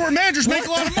 Walmart store managers make a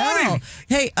lot of money.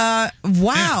 Hey,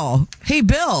 wow. Hey,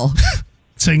 Bill.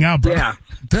 Sing out, bro. Yeah.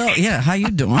 Bill, how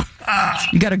you doing?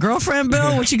 You got a girlfriend,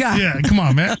 Bill? What you got? Yeah, come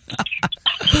on, man.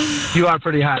 You are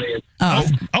pretty hot, Abe. Oh,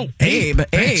 Abe.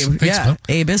 Thanks, Yeah, Bill.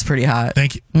 Abe is pretty hot.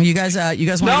 Thank you. You guys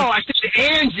want No, I said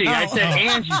Angie. I said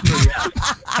Angie's pretty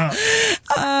hot.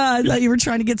 I thought you were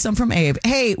trying to get some from Abe.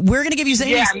 Hey, we're going to give you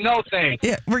Zany's. Yeah, no thanks.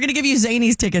 Yeah, we're going to give you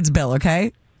Zany's tickets, Bill,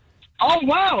 okay? Oh,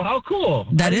 wow. How cool.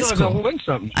 That I is thought I was cool. gonna win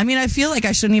something. I mean, I feel like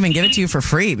I shouldn't even give it to you for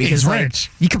free because He's rich.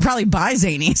 you could probably buy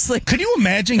Zany's. Like, could you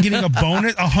imagine getting a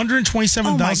bonus, $127,000?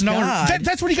 Oh, my God.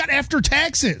 That's what he got after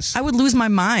taxes. I would lose my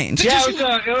mind. Yeah,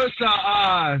 it was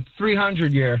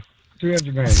 300 year.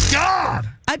 300 grand. God!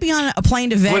 I'd be on a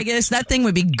plane to Vegas. That thing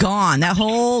would be gone. That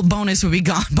whole bonus would be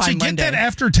gone by to Monday. get that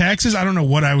after taxes, I don't know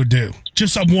what I would do.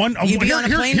 Just a one. You'd be on a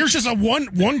plane? Here's just a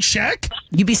one check.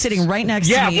 You'd be sitting right next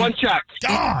to me. Yeah, one check.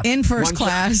 God. In first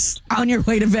class on your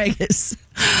way to Vegas.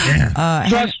 Yeah.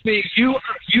 Trust me, you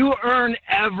earn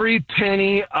every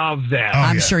penny of that.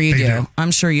 I'm sure you do.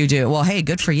 I'm sure you do. Well, hey,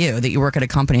 good for you that you work at a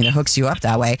company that hooks you up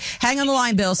that way. Hang on the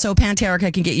line, Bill, so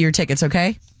Panterica can get you your tickets,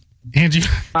 okay? Angie,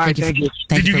 all right, thank you.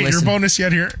 Did you get your bonus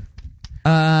yet here?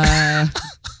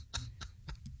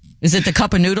 Is it the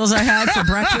cup of noodles I had for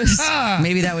breakfast?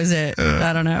 Maybe that was it.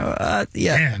 I don't know.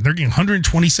 Yeah. Man, they're getting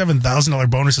 $127,000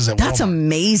 bonuses at Walmart. That's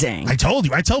amazing. I told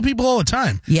you. I tell people all the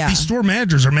time. Yeah. These store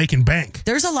managers are making bank.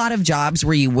 There's a lot of jobs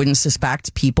where you wouldn't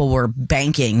suspect people were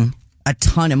banking a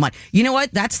ton of money. You know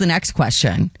what? That's the next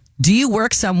question. Do you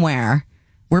work somewhere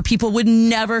where people would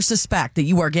never suspect that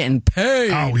you are getting paid?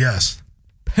 Oh, yes.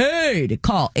 Paid.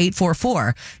 Call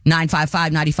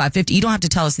 844-955-9550. You don't have to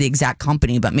tell us the exact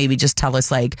company, but maybe just tell us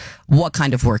like what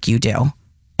kind of work you do.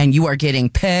 and you are getting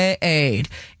paid.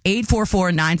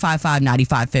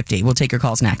 844-955-9550. We'll take your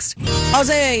calls next.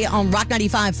 Jose on Rock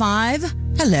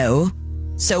 95.5. Hello.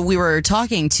 So we were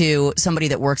talking to somebody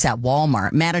that works at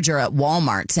Walmart, manager at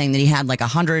Walmart, saying that he had like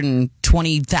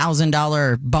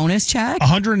 $120,000 bonus check.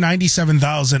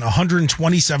 $197,000,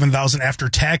 $127,000 after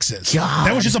taxes. God.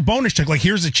 That was just a bonus check. Like,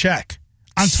 here's a check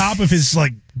on top of his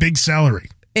like big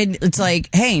salary. It's like,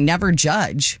 hey, never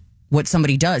judge what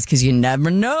somebody does because you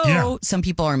never know. Yeah. Some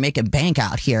people are making bank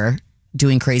out here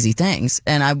doing crazy things.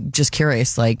 And I'm just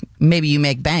curious, like, maybe you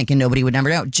make bank and nobody would never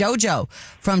know. Jojo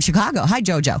from Chicago. Hi,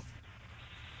 Jojo.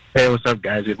 Hey, what's up,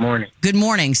 guys? Good morning. Good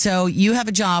morning. So you have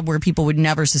a job where people would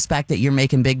never suspect that you're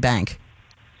making big bank.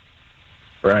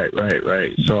 Right.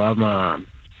 So I'm a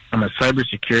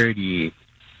cybersecurity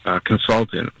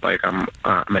consultant. Like I'm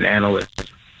an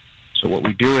analyst. So what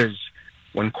we do is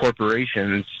when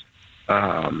corporations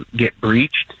get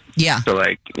breached. Yeah. So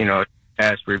like, you know,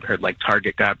 as we've heard, like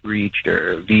Target got breached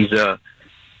or Visa.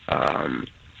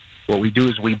 What we do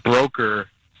is we broker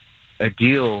a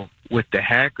deal with the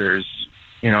hackers,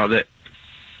 you know, that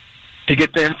to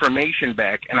get the information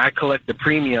back, and I collect the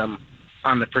premium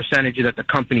on the percentage that the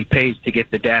company pays to get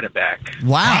the data back.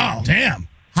 Wow. Damn.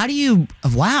 How do you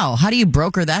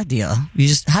broker that deal?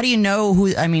 How do you know who,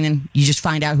 you just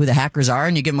find out who the hackers are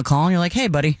and you give them a call and you're like, hey,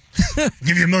 buddy.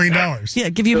 Give you $1 million. Yeah,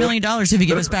 give you $1 million if you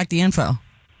give us back the info. A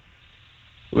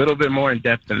little bit more in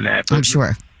depth than that. I'm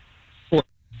sure.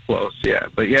 Close, yeah.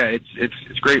 But yeah,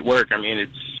 it's great work. I mean,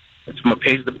 it's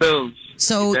pays the bills.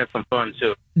 So have some fun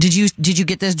too. Did you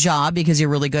get this job because you're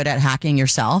really good at hacking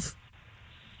yourself?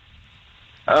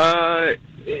 Yeah,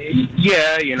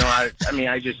 you know, I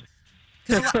just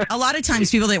a lot of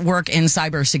times people that work in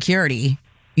cybersecurity,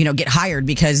 you know, get hired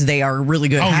because they are really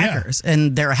good hackers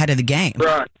and they're ahead of the game.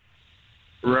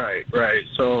 Right.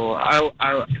 So I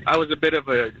was a bit of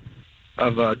a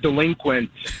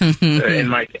delinquent in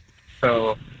my day.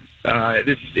 So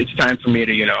it's time for me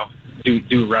to, you know,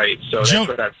 do right. So that's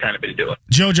what I've kind of been doing.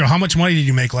 Jojo, how much money did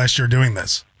you make last year doing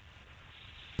this?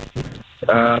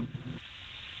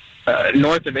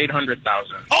 North of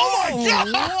 800,000. Oh my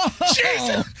God!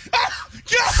 Jesus! Oh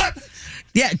God!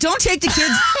 Yeah, don't take the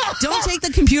kids. Don't take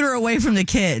the computer away from the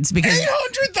kids because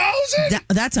 800,000.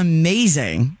 That's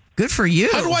amazing. Good for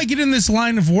you. How do I get in this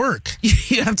line of work?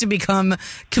 You have to become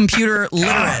computer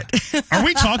literate. Are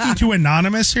we talking to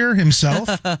Anonymous here himself?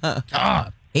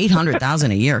 God.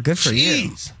 800,000 a year. Good for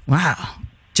you. Wow.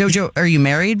 Jojo, are you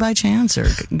married by chance or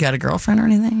got a girlfriend or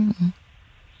anything?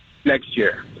 Next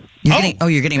year.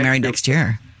 You're getting married next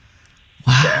year.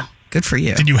 Wow. Yeah. Good for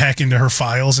you. Did you hack into her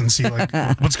files and see like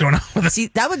what's going on with it? See,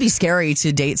 that would be scary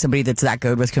to date somebody that's that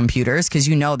good with computers because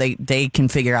you know they can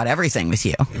figure out everything with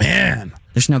you. Man.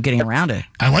 There's no getting around it.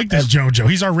 I like this Jojo.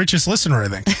 He's our richest listener, I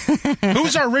think.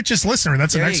 Who's our richest listener?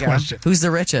 That's the next question. Who's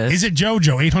the richest? Is it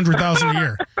Jojo? 800,000 a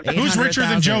year. Who's richer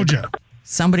than Jojo?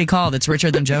 Somebody called. It's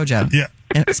richer than Jojo. Yeah.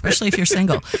 Especially if you're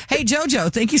single. Hey,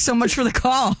 Jojo, thank you so much for the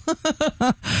call.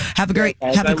 Have a great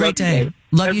day.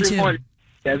 Love you too. Morning.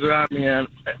 Guys are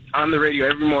on the radio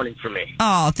every morning for me.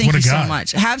 Oh, thank you so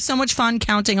much. Have so much fun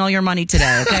counting all your money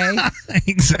today, okay?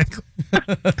 Exactly.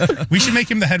 We should make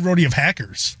him the head roadie of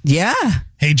hackers. Yeah.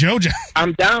 Hey, Jojo.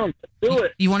 I'm down. Let's do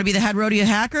it. You want to be the head roadie of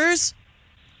hackers?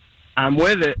 I'm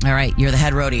with it. All right, you're the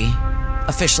head roadie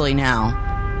officially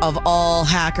now of all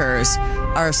hackers.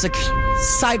 Our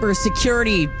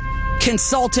cybersecurity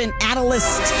consultant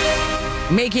analyst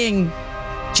making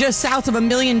just south of $1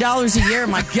 million a year.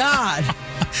 My God.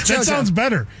 That sounds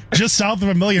better. Just south of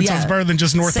 $1 million sounds better than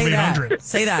just north of 800.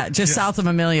 Say that. Just south of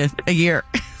 $1 million a year.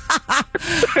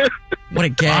 What a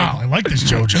gig. Wow, I like this,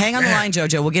 Jojo. Hang on the line,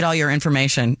 Jojo. We'll get all your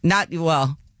information.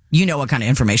 You know what kind of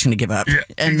information to give up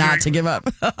and not to give up.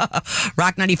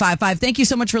 Rock 95.5. Thank you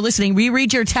so much for listening. We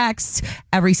read your texts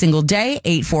every single day.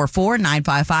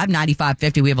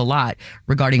 844-955-9550. We have a lot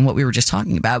regarding what we were just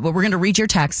talking about, but we're going to read your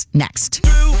texts next.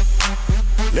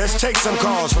 Let's take some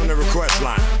calls from the request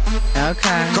line.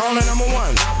 Okay. Caller number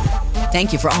 1.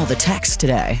 Thank you for all the texts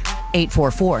today.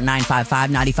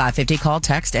 844-955-9550. Call,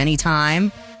 text anytime.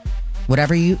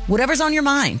 Whatever's on your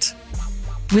mind.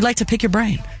 We'd like to pick your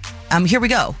brain. Here we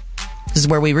go. This is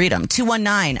where we read them.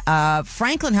 219.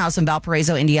 Franklin House in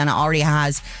Valparaiso, Indiana already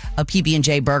has a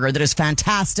PB&J burger that is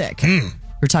fantastic.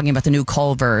 We're talking about the new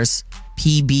Culver's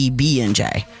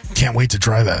PB&J. Can't wait to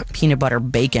try that. Peanut butter,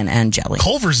 bacon, and jelly.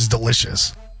 Culver's is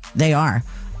delicious. They are.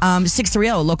 630,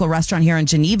 a local restaurant here in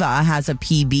Geneva, has a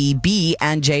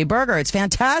PB&J burger. It's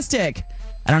fantastic.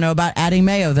 I don't know about adding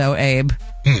mayo, though, Abe.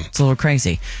 It's a little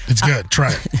crazy. It's good.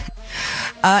 Try it.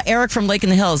 Eric from Lake in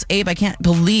the Hills. Abe, I can't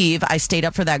believe I stayed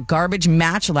up for that garbage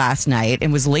match last night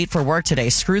and was late for work today.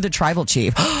 Screw the tribal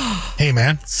chief. Hey,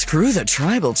 man. Screw the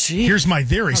tribal chief. Here's my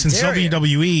theory. Since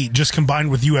WWE just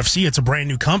combined with UFC, it's a brand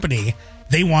new company.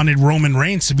 They wanted Roman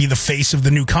Reigns to be the face of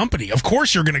the new company. Of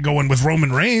course you're going to go in with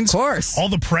Roman Reigns. Of course. All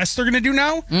the press they're going to do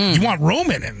now? You want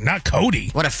Roman and not Cody.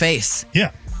 What a face.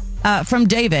 Yeah. From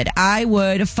David, I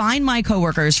would fine my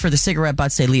coworkers for the cigarette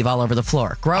butts they leave all over the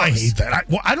floor. Gross. I hate that.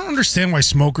 I don't understand why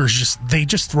smokers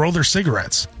just throw their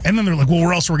cigarettes. And then they're like, well,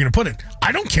 where else are we going to put it?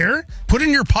 I don't care. Put it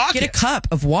in your pocket. Get a cup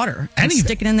of water and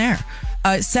stick it in there.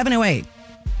 708.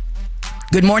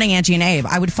 Good morning, Angie and Abe.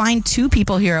 I would find two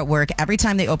people here at work every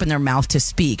time they open their mouth to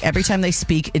speak. Every time they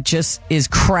speak, it just is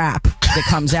crap that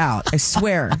comes out. I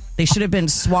swear. They should have been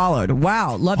swallowed.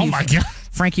 Wow. Love you. Oh, my God.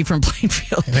 Frankie from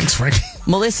Plainfield. Thanks, Frankie.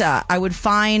 Melissa, I would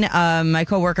fine my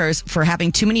coworkers for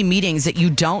having too many meetings that you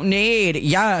don't need.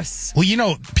 Yes.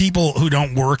 Well, people who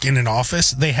don't work in an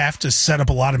office, they have to set up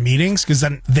a lot of meetings because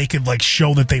then they could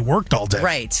show that they worked all day.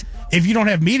 Right. If you don't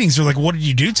have meetings, they're like, what did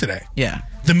you do today? Yeah.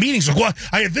 The meetings are, what?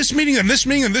 I had this meeting and this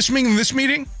meeting and this meeting and this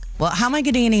meeting. Well, how am I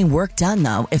getting any work done,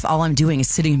 though, if all I'm doing is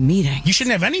sitting in meetings? You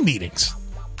shouldn't have any meetings.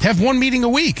 Have one meeting a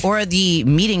week. Or the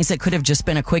meetings that could have just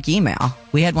been a quick email.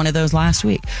 We had one of those last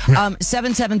week.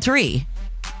 773.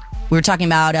 We were talking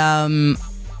about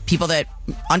people that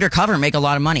undercover make a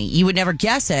lot of money. You would never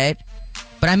guess it,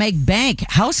 but I make bank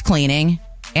house cleaning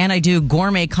and I do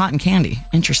gourmet cotton candy.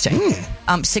 Interesting.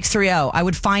 630. I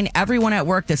would find everyone at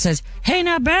work that says, hey,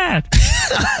 not bad.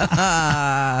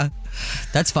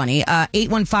 That's funny.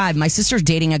 815. My sister's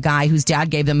dating a guy whose dad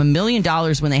gave them $1 million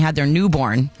when they had their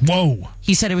newborn. Whoa.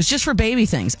 He said it was just for baby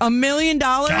things. $1 million?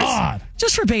 God.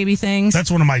 Just for baby things.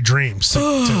 That's one of my dreams.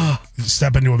 To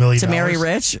step into $1 million. To marry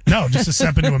rich? No, just to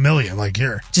step into $1 million.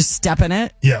 Here. Just step in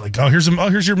it? Yeah, here's your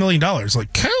 $1 million.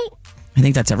 Cool. I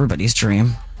think that's everybody's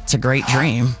dream. It's a great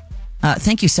dream.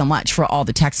 Thank you so much for all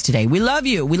the texts today. We love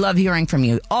you. We love hearing from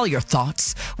you. All your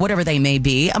thoughts, whatever they may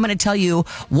be. I'm going to tell you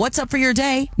what's up for your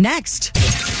day next.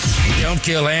 Don't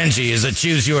Kill Angie is a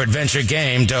choose-your-adventure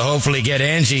game to hopefully get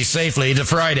Angie safely to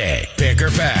Friday. Pick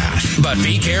her path, but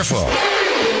be careful.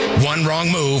 One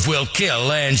wrong move will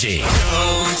kill Angie.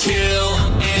 Don't kill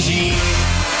Angie.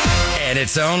 And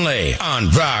it's only on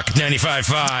Rock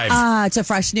 95.5. It's a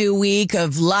fresh new week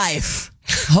of life.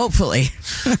 Hopefully.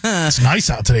 It's nice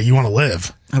out today. You want to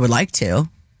live. I would like to.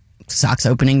 Sox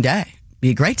opening day. Be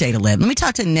a great day to live. Let me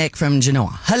talk to Nick from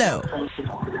Genoa. Hello.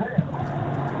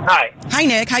 Hi. Hi,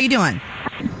 Nick. How you doing?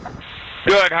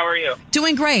 Good. How are you?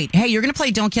 Doing great. Hey, you're going to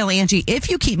play Don't Kill Angie. If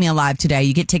you keep me alive today,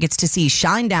 you get tickets to see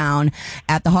Shinedown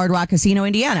at the Hard Rock Casino,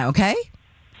 Indiana, okay?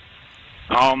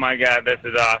 Oh, my God. This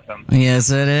is awesome.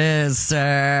 Yes, it is,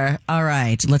 sir. All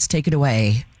right. Let's take it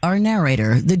away. Our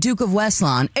narrator, the Duke of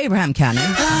Westlawn, Abraham Cannon.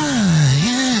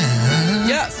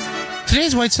 Yes.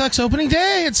 Today's White Sox opening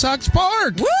day at Sox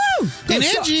Park. Woo! And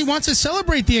Angie wants to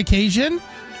celebrate the occasion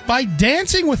by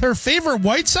dancing with her favorite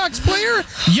White Sox player,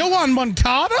 Yohan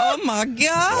Moncada. Oh, my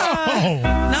God. Whoa.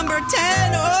 Number 10.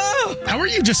 Oh. How are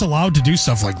you just allowed to do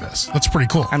stuff like this? That's pretty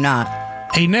cool. I'm not.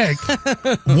 Hey, Nick,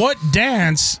 what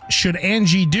dance should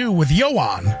Angie do with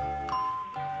Yohan?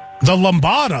 The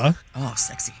lambada. Oh,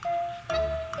 sexy.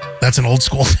 That's an old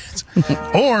school dance.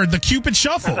 Or the Cupid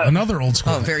Shuffle, another old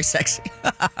school Oh, dance. very sexy.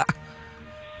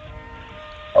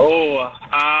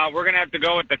 We're going to have to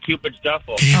go with the Cupid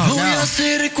Shuffle. Oh, no.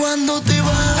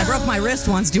 I broke my wrist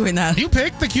once doing that. You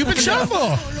picked the Cupid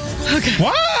Shuffle. Okay.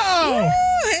 Wow.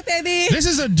 Woo, hey, baby. This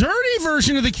is a dirty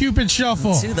version of the Cupid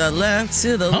Shuffle. To the left,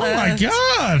 to the left. Oh, my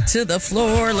God. To the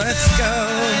floor, let's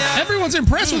go. Everyone's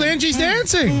impressed with Angie's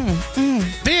dancing.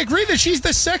 They agree that she's the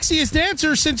sexiest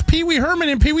dancer since Pee Wee Herman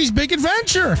and Pee Wee's Big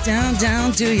Adventure. Down,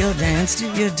 down, do your dance, do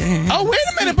your dance. Oh, wait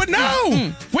a minute, but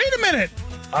no. Wait a minute.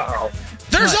 Uh-oh.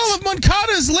 There's all of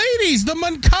Moncada's ladies, the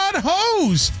Moncada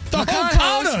hoes, the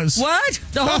Hokadas. What?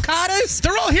 The Hokadas?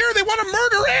 They're all here. They want to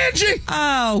murder Angie.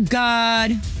 Oh,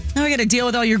 God. Now I got to deal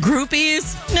with all your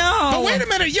groupies? No. But wait a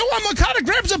minute. Yohan Moncada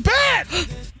grabs a bat.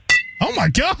 Oh, my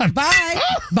God. Bye.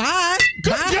 Bye.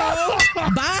 Good Bye, God. ho.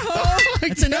 Bye, ho.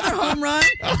 That's another home run.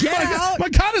 Get out.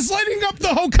 Moncada's lighting up the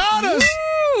Hokadas.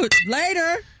 Woo.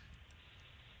 Later.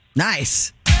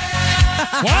 Nice.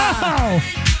 Wow.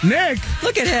 Nick.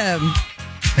 Look at him.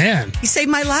 Man. He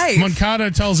saved my life. Moncada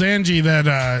tells Angie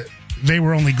that they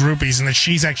were only groupies and that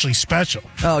she's actually special.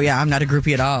 Oh, yeah. I'm not a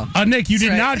groupie at all. Nick, you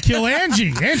did not kill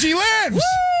Angie. Angie lives.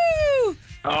 Woo!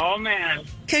 Oh, man.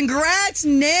 Congrats,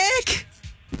 Nick.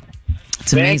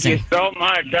 It's Thank amazing. you so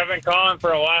much. I've been calling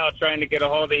for a while trying to get a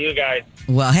hold of you guys.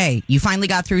 Well, hey, you finally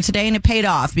got through today and it paid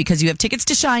off because you have tickets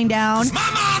to Shinedown.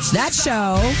 That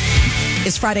show.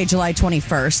 is Friday, July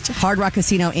 21st. Hard Rock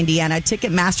Casino, Indiana.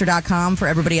 Ticketmaster.com for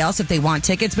everybody else if they want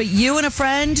tickets. But you and a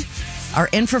friend are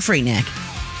in for free, Nick.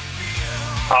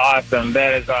 Awesome.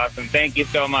 That is awesome. Thank you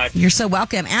so much. You're so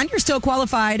welcome. And you're still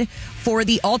qualified for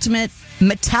the ultimate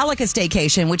Metallica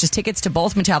staycation, which is tickets to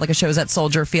both Metallica shows at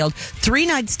Soldier Field,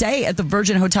 3-night stay at the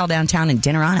Virgin Hotel downtown, and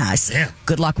dinner on us. Yeah.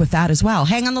 Good luck with that as well.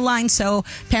 Hang on the line so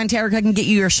Pantera can get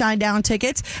you your Shine Down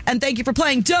tickets. And thank you for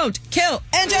playing Don't Kill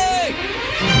Angie!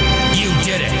 You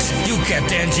did it. You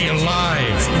kept Angie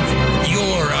alive.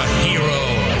 You're a hero.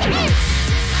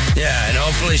 Yeah, and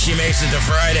hopefully she makes it to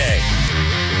Friday.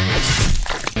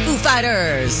 Foo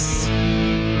Fighters.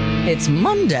 It's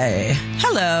Monday.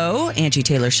 Hello, Angie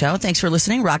Taylor Show. Thanks for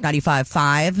listening. Rock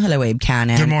 95.5. Hello, Abe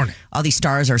Cannon. Good morning. All these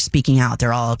stars are speaking out.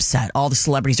 They're all upset. All the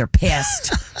celebrities are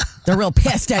pissed. They're real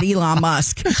pissed at Elon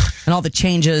Musk and all the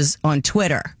changes on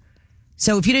Twitter.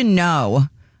 So if you didn't know,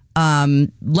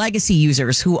 legacy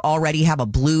users who already have a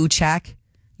blue check,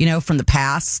 from the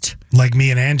past. Like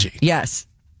me and Angie. Yes.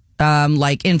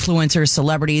 Like influencers,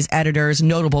 celebrities, editors,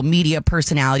 notable media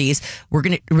personalities,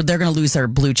 they're gonna lose their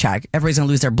blue check. Everybody's gonna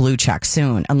lose their blue check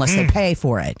soon unless they pay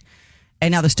for it.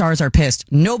 And now the stars are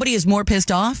pissed. Nobody is more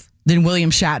pissed off than William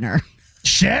Shatner.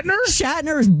 Shatner?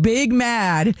 Shatner is big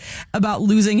mad about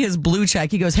losing his blue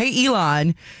check. He goes, "Hey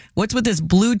Elon, what's with this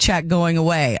blue check going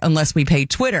away unless we pay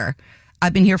Twitter?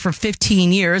 I've been here for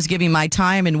 15 years, giving my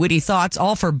time and witty thoughts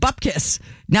all for bupkis.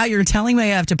 Now you're telling me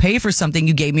I have to pay for something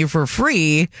you gave me for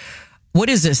free. What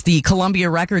is this, the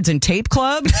Columbia Records and Tape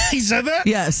Club?" He said that?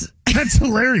 Yes. That's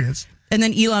hilarious. And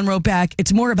then Elon wrote back,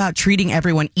 "It's more about treating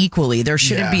everyone equally. There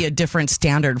shouldn't be a different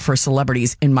standard for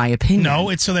celebrities, in my opinion."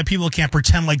 No, it's so that people can't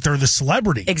pretend like they're the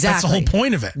celebrity. Exactly. That's the whole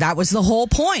point of it. That was the whole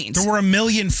point. There were a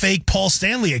million fake Paul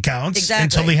Stanley accounts Exactly.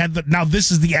 until they had now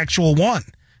this is the actual one.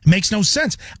 It makes no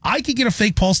sense. I could get a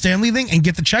fake Paul Stanley thing and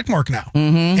get the check mark now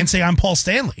and say I'm Paul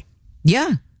Stanley.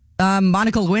 Yeah.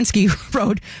 Monica Lewinsky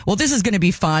wrote, "Well, this is going to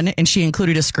be fun." And she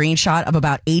included a screenshot of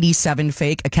about 87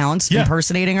 fake accounts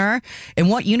impersonating her. In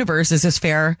what universe is this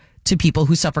fair to people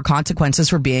who suffer consequences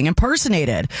for being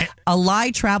impersonated? A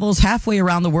lie travels halfway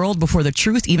around the world before the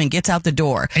truth even gets out the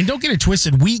door. And don't get it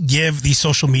twisted. We give these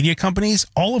social media companies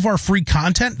all of our free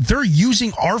content. They're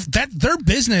using their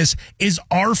business is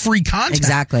our free content.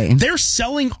 Exactly. They're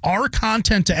selling our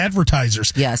content to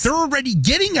advertisers. Yes. They're already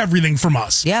getting everything from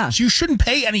us. Yeah. So you shouldn't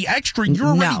pay any extra. You're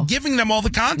already giving them all the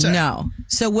content. No.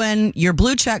 So when your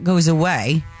blue check goes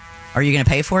away, are you going to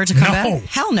pay for it to come back?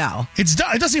 Hell no. It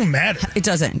doesn't even matter. It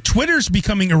doesn't. Twitter's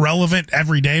becoming irrelevant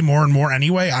every day more and more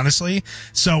anyway, honestly.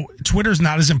 So Twitter's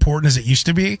not as important as it used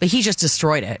to be. But he just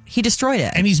destroyed it. He destroyed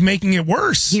it. And he's making it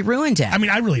worse. He ruined it. I mean,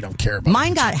 I really don't care about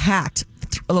Mine got hacked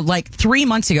like 3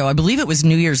 months ago. I believe it was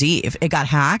New Year's Eve. It got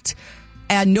hacked.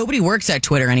 And nobody works at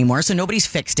Twitter anymore, so nobody's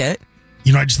fixed it.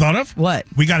 You know what I just thought of? What?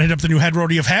 We got to hit up the new head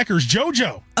roadie of hackers,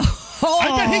 JoJo. Oh, I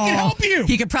bet he can help you.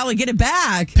 He could probably get it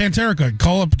back. Pantera,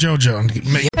 call up JoJo.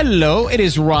 And Hello, it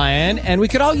is Ryan, and we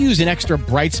could all use an extra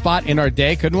bright spot in our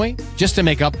day, couldn't we? Just to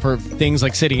make up for things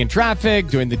like sitting in traffic,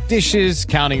 doing the dishes,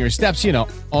 counting your steps,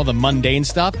 all the mundane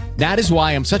stuff. That is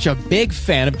why I'm such a big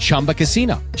fan of Chumba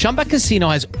Casino. Chumba Casino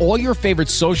has all your favorite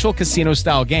social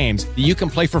casino-style games that you can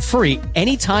play for free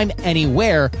anytime,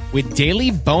 anywhere with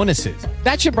daily bonuses.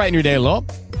 That should brighten your day a little.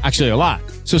 Actually, a lot.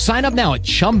 So sign up now at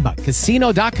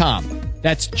ChumbaCasino.com.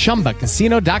 That's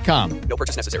ChumbaCasino.com. No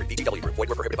purchase necessary. VGW Group. Void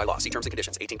where prohibited by law. See terms and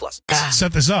conditions. 18+.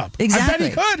 Set this up. Exactly. I bet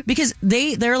he could. Because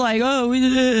they're like,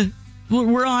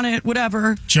 we're on it,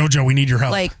 whatever. JoJo, we need your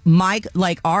help. Like Mike,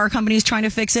 our company's trying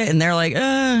to fix it, and they're like,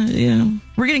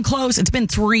 we're getting close. It's been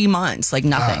 3 months, like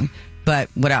nothing. But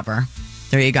whatever.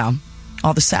 There you go.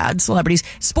 All the sad celebrities.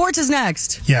 Sports is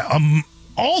next. Yeah,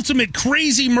 ultimate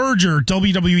crazy merger,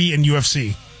 WWE and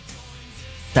UFC.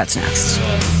 That's next.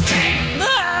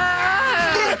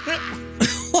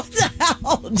 What the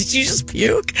hell? Did you just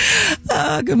puke?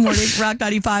 Good morning, Rock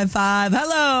 95.5.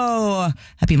 Hello.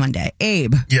 Happy Monday.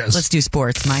 Abe. Yes. Let's do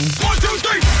sports, mine. 1, 2,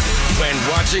 3. When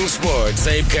watching sports,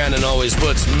 Abe Cannon always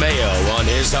puts mayo on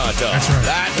his hot dog.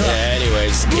 That's right.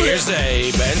 Anyways, here's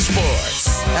Abe and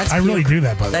sports. That's I really do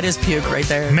that, by the way. That is puke right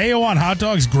there. Mayo on hot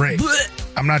dogs, great.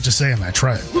 I'm not just saying that.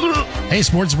 Try it. Hey,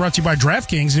 sports is brought to you by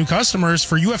DraftKings. New customers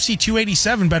for UFC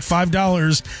 287, bet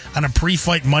 $5 on a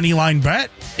pre-fight money line bet.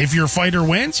 If your fighter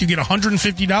wins, you get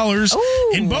 $150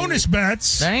 in bonus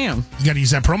bets. Damn. You got to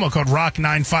use that promo code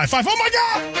ROCK955. Oh, my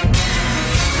God!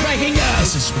 Breaking news.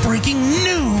 This is breaking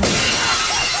news.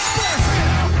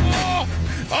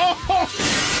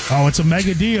 Oh, it's a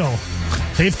mega deal.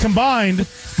 They've combined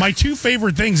my two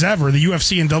favorite things ever, the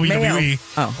UFC and WWE. Mayo.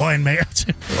 Oh. Well, and Mayo.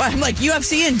 What, I'm like,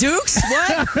 UFC and Dukes?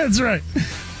 What? That's right.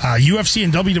 UFC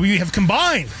and WWE have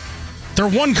combined They're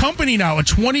one company now. A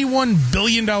 $21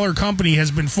 billion company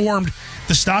has been formed.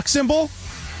 The stock symbol?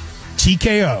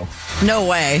 TKO. No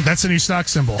way. That's a new stock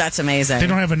symbol. That's amazing. They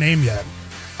don't have a name yet.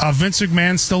 Vince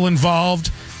McMahon's still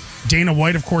involved. Dana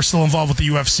White, of course, still involved with the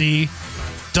UFC.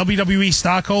 WWE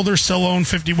stockholders still own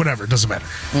 50, whatever. It doesn't matter.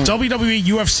 WWE,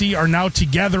 UFC are now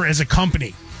together as a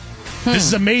company. This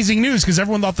is amazing news because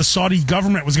everyone thought the Saudi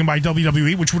government was going to buy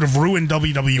WWE, which would have ruined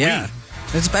WWE. Yeah,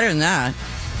 it's better than that.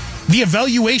 The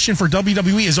evaluation for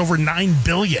WWE is over $9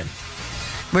 billion.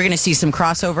 We're going to see some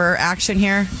crossover action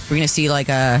here. We're going to see like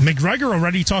a... McGregor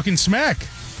already talking smack.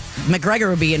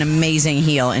 McGregor would be an amazing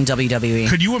heel in WWE.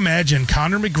 Could you imagine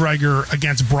Conor McGregor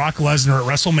against Brock Lesnar at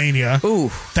WrestleMania?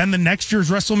 Ooh. Then the next year's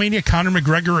WrestleMania, Conor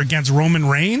McGregor against Roman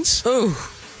Reigns? Ooh.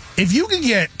 If you could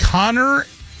get Conor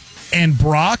and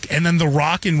Brock and then The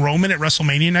Rock and Roman at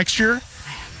WrestleMania next year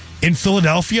in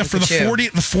Philadelphia for the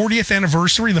 40th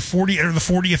anniversary, the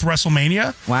 40th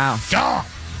WrestleMania. Wow.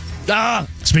 God.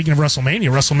 Speaking of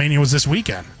WrestleMania was this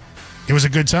weekend. It was a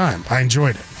good time. I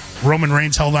enjoyed it. Roman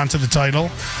Reigns held on to the title.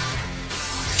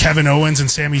 Kevin Owens and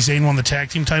Sami Zayn won the tag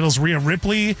team titles. Rhea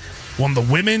Ripley won the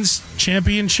women's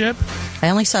championship. I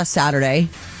only saw Saturday.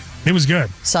 It was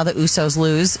good. Saw the Usos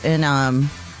lose, and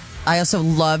I also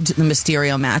loved the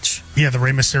Mysterio match. Yeah, the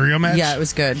Rey Mysterio match? Yeah, it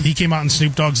was good. He came out in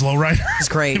Snoop Dogg's lowrider. It was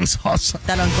great. It was awesome.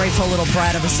 That ungrateful little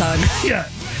brat of a son. Yeah.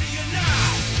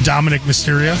 Dominic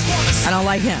Mysterio. I don't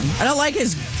like him. I don't like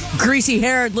his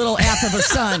greasy-haired little ass of a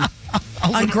son.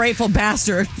 Ungrateful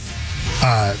bastard.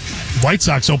 White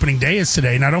Sox opening day is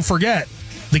today. Now, don't forget,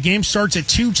 the game starts at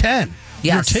 2:10.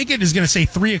 Yes. Your ticket is going to say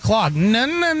 3 o'clock. No.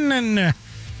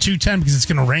 2:10 because it's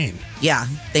going to rain. Yeah,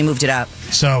 they moved it up.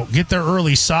 So get there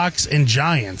early, Sox and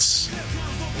Giants.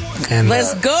 And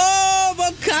let's go,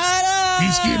 Moncada!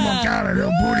 He's getting Moncada,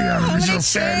 little booty on him. He's a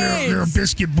fat little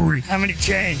biscuit booty. How many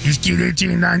chains? He's cute,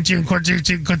 18, 19,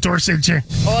 14, 14 chain.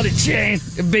 All the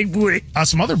chains, the big booty.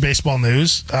 Some other baseball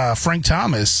news. Frank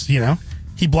Thomas,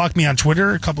 he blocked me on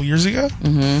Twitter a couple years ago.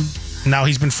 Mm-hmm. Now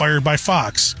he's been fired by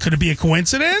Fox. Could it be a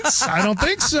coincidence? I don't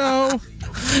think so.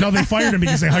 No, they fired him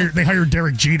because they hired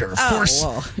Derek Jeter. Of course.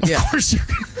 Well, yeah. Of course.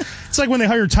 It's like when they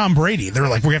hired Tom Brady. They're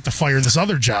like, we have to fire this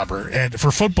other jobber. And for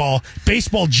football,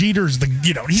 baseball, Jeter's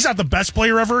he's not the best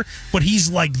player ever, but he's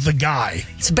like the guy.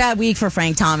 It's a bad week for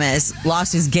Frank Thomas.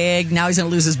 Lost his gig. Now he's going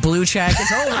to lose his blue check.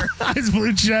 It's over. His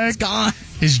blue check. It's gone.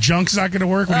 His junk's not going to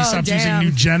work when he stops using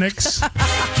Nugenics.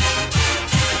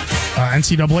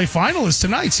 NCAA final is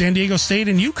tonight. San Diego State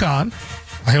and UConn.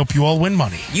 I hope you all win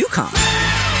money. UConn.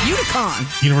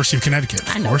 University of Connecticut,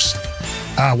 of course.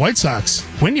 White Sox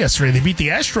win yesterday. They beat the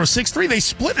Astros 6-3. They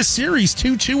split a series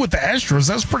 2-2 with the Astros.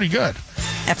 That was pretty good.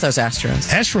 F those Astros.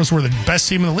 Astros were the best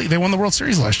team in the league. They won the World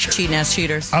Series last year. Cheating ass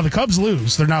cheaters. The Cubs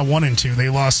lose. They're now 1-2. They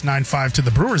lost 9-5 to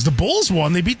the Brewers. The Bulls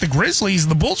won. They beat the Grizzlies.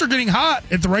 The Bulls are getting hot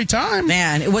at the right time.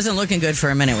 Man, it wasn't looking good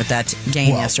for a minute with that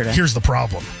game yesterday. Here's the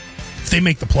problem. If they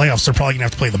make the playoffs, they're probably going to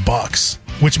have to play the Bucks.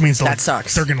 Which means that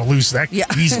sucks. They're going to lose that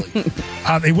easily.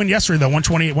 They win yesterday, though,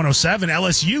 128-107.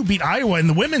 LSU beat Iowa in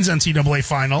the women's NCAA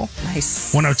final.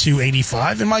 Nice.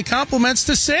 102-85. And my compliments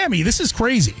to Sammy. This is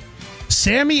crazy.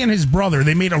 Sammy and his brother,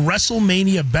 they made a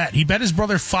WrestleMania bet. He bet his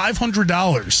brother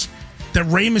 $500 that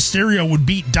Rey Mysterio would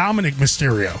beat Dominic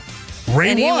Mysterio.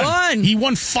 Ray won. He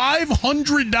won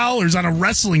 $500 on a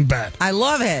wrestling bet. I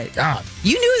love it. God.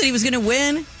 You knew that he was going to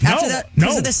win after that?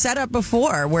 Because of the setup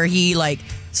before where he,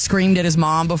 screamed at his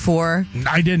mom before.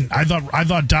 I didn't. I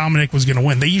thought Dominic was going to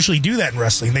win. They usually do that in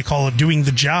wrestling. They call it doing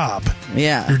the job.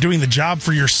 Yeah. You're doing the job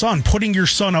for your son, putting your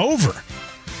son over.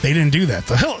 They didn't do that.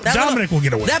 Dominic will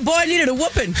get away. That boy needed a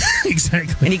whooping.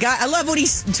 Exactly. And I love when he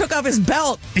took off his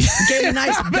belt. Gave him a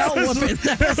nice belt whooping.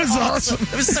 That was awesome.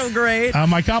 It was so great.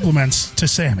 My compliments to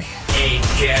Sammy. Ain't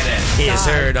Get It is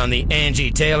heard on the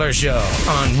Angie Taylor Show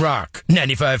on Rock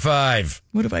 95.5.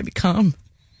 What have I become?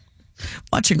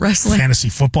 Watching wrestling. Fantasy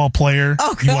football player.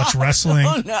 Oh, God. You watch wrestling.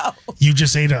 Oh, no. You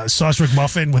just ate a Sauce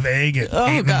McMuffin with egg at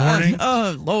 8 in the morning.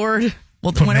 Oh, Lord.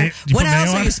 Well, when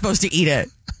else are you supposed to eat it?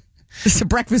 It's a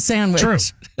breakfast sandwich. True.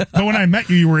 But when I met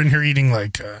you, you were in here eating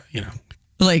like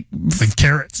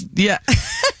carrots. Yeah.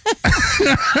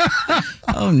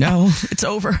 Oh, no. It's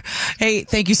over. Hey,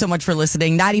 thank you so much for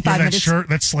listening. 95 minutes. Shirt,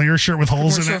 that Slayer shirt with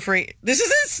holes in it. Free. This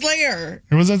isn't Slayer.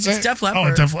 What was that say? It's Def Leppard. Oh,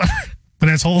 it's Def Leppard. But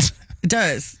it has holes. It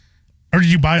does. Or did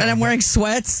you buy it? And I'm wearing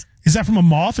sweats. Is that from a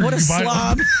moth? Or what did a you buy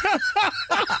slob.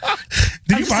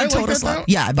 Did you buy it like that, though?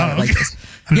 Yeah, I bought it like this.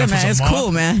 Yeah, man. It's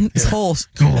cool, man. It's holes.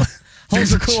 Cool.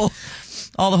 Holes are cool.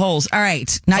 All the holes. All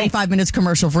right. 95 minutes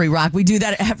commercial-free rock. We do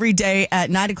that every day at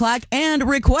 9 o'clock. And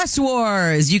Request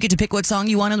Wars. You get to pick what song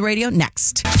you want on the radio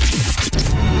next.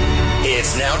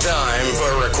 It's now time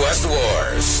for Request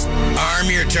Wars. Arm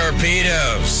your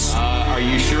torpedoes. Are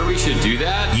you sure we should do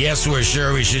that? Yes, we're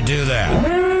sure we should do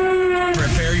that.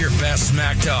 Prepare your best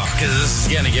smack talk, because this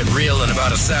is going to get real in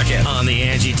about a second on the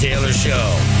Angie Taylor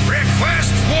Show.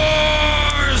 Request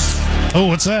Wars! Oh,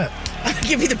 what's that? I'll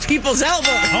give you the people's elbow.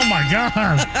 Oh, my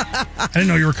God. I didn't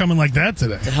know you were coming like that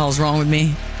today. What the hell's wrong with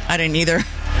me? I didn't either.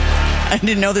 I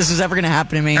didn't know this was ever going to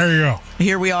happen to me. There you go.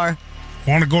 Here we are.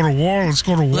 Want to go to war? Let's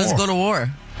go to war. Let's go to war.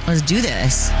 Let's do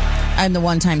this. I'm the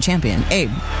one-time champion.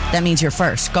 Abe, that means you're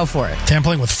first. Go for it. Okay, I'm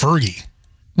playing with Fergie.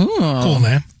 Ooh. Cool,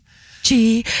 man.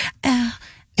 G-L-A-M-O-U-R.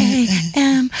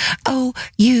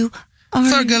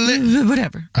 Fergie.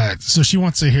 Whatever. All right, so she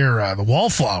wants to hear the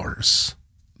Wallflowers.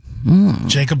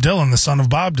 Jacob Dylan, the son of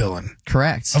Bob Dylan.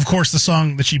 Correct. Of course, the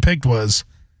song that she picked was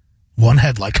One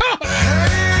Headlight. Come on.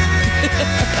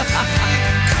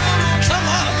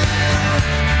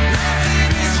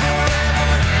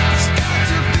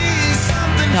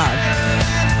 God.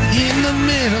 In the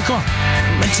middle. Come on.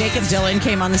 When Jacob Dylan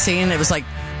came on the scene, it was like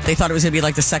they thought it was going to be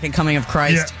like the second coming of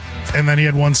Christ. Yeah. And then he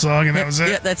had one song, and that was it.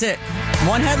 Yeah, that's it.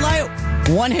 One headlight,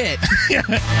 one hit.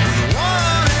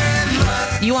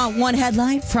 You want one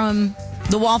headlight from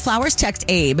the Wallflowers? Text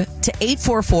Abe to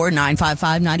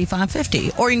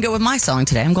 844-955-9550. Or you can go with my song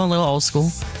today. I'm going a little old school.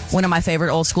 One of my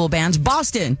favorite old school bands,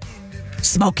 Boston.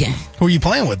 Smoking. Who are you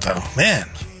playing with, though? Man.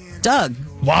 Doug.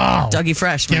 Wow. Dougie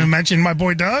Fresh. Can you mention my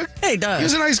boy Doug? Hey, Doug. He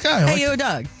was a nice guy. Hey, you,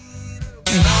 Doug.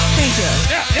 Thank you.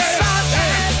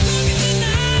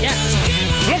 Yeah.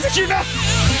 Look at you now.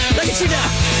 Look at you now.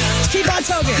 Just keep on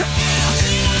talking.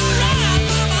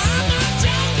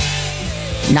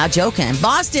 Not joking.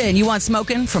 Boston. You want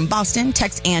smoking from Boston?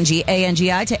 Text Angie,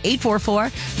 A-N-G-I, to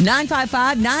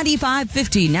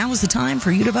 844-955-9550. Now is the time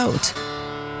for you to vote.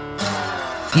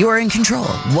 You are in control.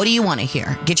 What do you want to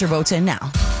hear? Get your votes in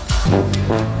now.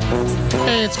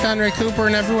 Hey, it's Conrad Cooper,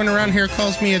 and everyone around here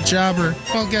calls me a jobber.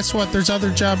 Well, guess what? There's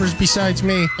other jobbers besides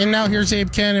me. And now here's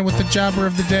Abe Cannon with the jobber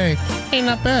of the day. Ain't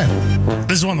not bad.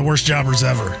 This is one of the worst jobbers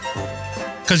ever.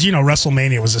 Because, you know,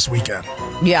 WrestleMania was this weekend.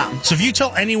 Yeah. So if you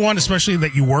tell anyone, especially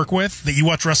that you work with, that you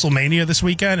watch WrestleMania this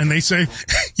weekend, and they say,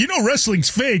 you know wrestling's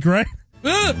fake, right?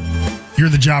 You're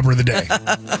the jobber of the day.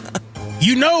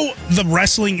 You know the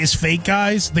wrestling is fake,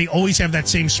 guys. They always have that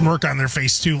same smirk on their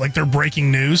face, too, like they're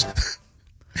breaking news.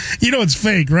 You know it's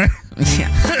fake, right? Yeah.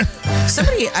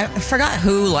 Somebody, I forgot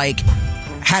who, had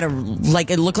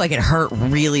it looked like it hurt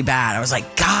really bad. I was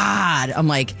like, God. I'm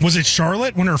like. Was it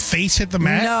Charlotte when her face hit the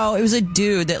mat? No, it was a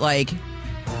dude that, I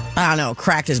don't know,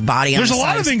 cracked his body on There's the a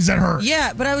lot of things that hurt.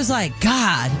 Yeah, but I was like,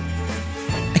 God,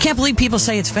 I can't believe people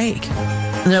say it's fake.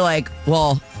 And they're like,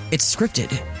 well, it's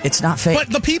scripted. It's not fake. But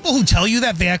the people who tell you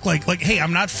that, they act like hey,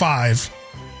 I'm not 5.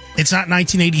 It's not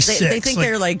 1986. They think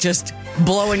they're just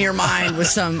blowing your mind with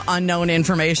some unknown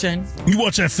information. You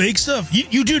watch that fake stuff?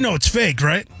 You do know it's fake,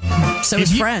 right? So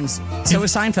is Friends. So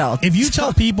is Seinfeld. If you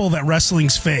tell people that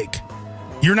wrestling's fake,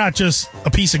 you're not just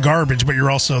a piece of garbage, but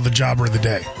you're also the jobber of the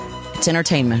day. It's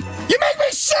entertainment. You make me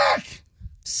sick!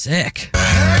 Sick.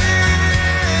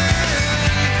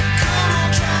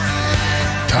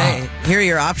 Hey, here are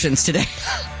your options today.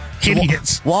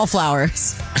 Idiots.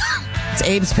 Wallflowers. It's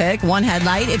Abe's pick. One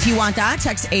headlight. If you want that,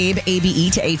 text Abe,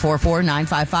 ABE, to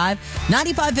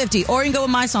 844-955-9550. Or you can go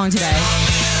with my song today.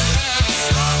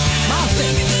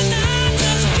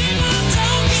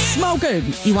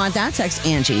 Smoking. You want that? Text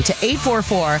Angie to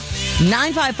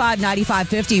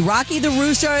 844-955-9550. Rocky the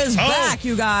Rooster is back,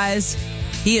 you guys.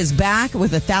 He is back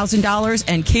with $1,000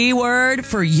 and keyword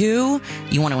for you.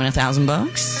 You want to win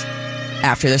 $1,000?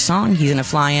 After the song, he's going to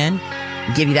fly in,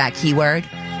 give you that keyword.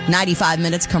 95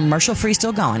 minutes commercial free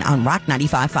still going on Rock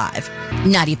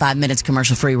 95.5. 95 minutes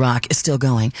commercial free rock is still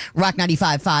going. Rock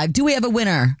 95.5. Do we have a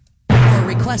winner for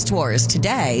Request Wars?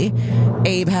 Today,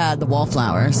 Abe had the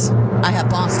Wallflowers. I have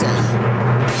Boston.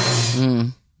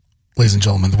 Ladies and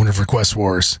gentlemen, the winner of Request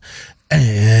Wars.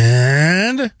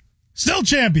 And still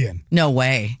champion. No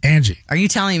way. Angie. Are you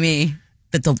telling me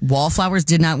that the Wallflowers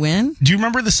did not win? Do you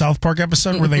remember the South Park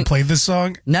episode where they played this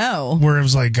song? No. Where it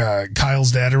was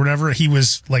Kyle's dad or whatever. He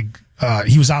was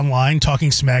he was online talking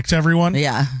smack to everyone.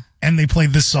 Yeah. And they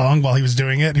played this song while he was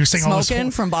doing it. He was saying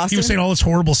Smoking from Boston? He was saying all this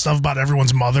horrible stuff about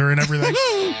everyone's mother and everything.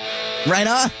 Right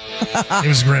on. It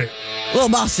was great. Little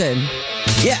Boston.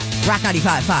 Yeah. Rock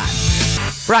 95.5.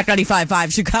 Rock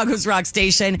 95.5, Chicago's rock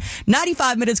station.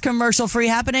 95 minutes commercial free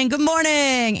happening. Good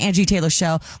morning, Angie Taylor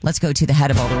Show. Let's go to the head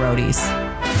of all the roadies.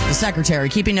 The secretary,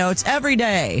 keeping notes every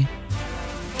day.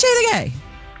 Jay the Gay.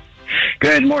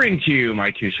 Good morning to you,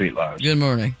 my two sweet loves. Good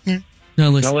morning. Now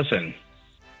listen.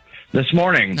 This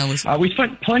morning, we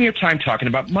spent plenty of time talking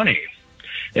about money.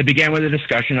 it began with a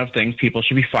discussion of things people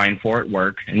should be fined for at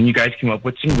work. And you guys came up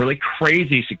with some really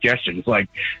crazy suggestions, like,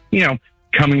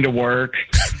 coming to work,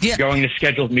 going to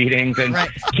scheduled meetings, and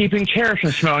keeping chairs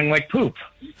from smelling like poop.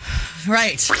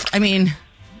 Right. I mean,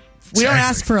 we don't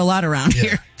ask for a lot around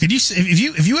here. Could you,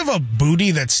 if you have a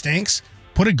booty that stinks,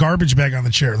 put a garbage bag on the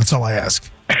chair. That's all I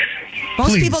ask.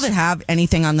 Most people that have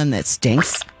anything on them that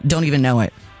stinks don't even know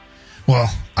it. Well,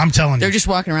 I'm telling you. They're just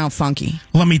walking around funky.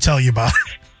 Let me tell you about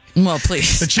it. Well,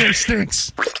 please. The chair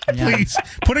stinks. Please.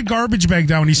 Put a garbage bag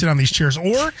down when you sit on these chairs.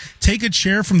 Or take a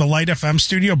chair from the Light FM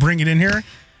studio, bring it in here,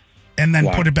 and then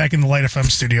put it back in the Light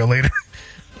FM studio later.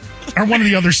 Or one of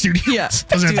the other studios. Yeah.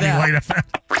 Doesn't have to be Light FM.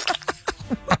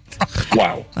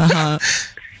 Wow. Uh-huh.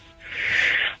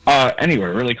 Anyway,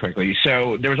 really quickly.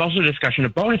 So there was also a discussion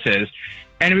of bonuses,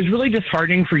 and it was really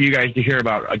disheartening for you guys to hear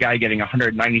about a guy getting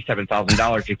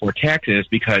 $197,000 before taxes,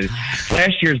 because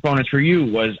last year's bonus for you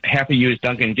was half a used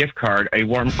Dunkin' gift card, a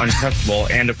warm Uncrustable,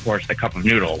 and, of course, a cup of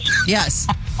noodles. Yes.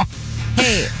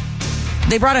 Hey,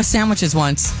 they brought us sandwiches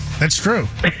once. That's true.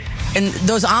 And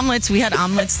those omelets, we had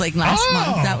omelets like last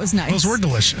month. That was nice. Those were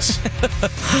delicious.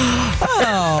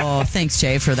 Oh, thanks,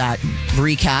 Jay, for that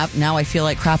recap. Now I feel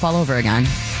like crap all over again.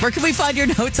 Where can we find your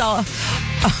notes all over the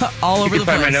place? You can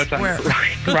find my notes on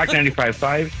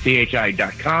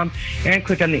rock955chi.com and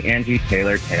click on the Angie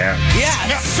Taylor tab.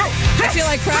 Yes. I feel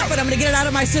like crap, but I'm going to get it out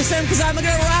of my system because I'm going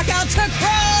to rock out to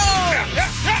Crow.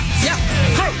 Yeah.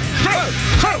 Crow.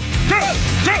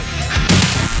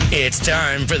 It's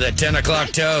time for the 10 o'clock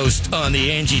toast on the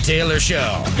Angie Taylor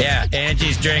Show. Yeah,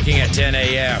 Angie's drinking at 10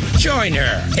 a.m. Join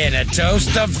her in a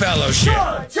toast of fellowship.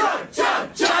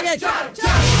 Chug it.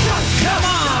 Come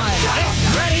on.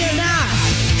 Ready or not?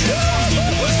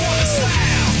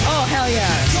 Oh, hell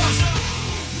yeah.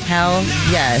 Hell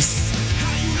yes.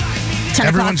 10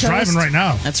 Everyone's o'clock toast. driving right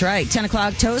now. That's right. 10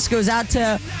 o'clock toast goes out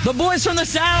to the boys from the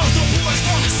South.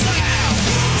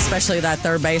 Especially that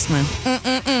third baseman.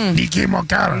 DK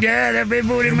Moncada. Yeah, that big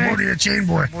booty, man. Booty chain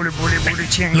boy. Booty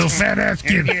chain. Little fat ass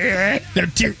kid. Yeah.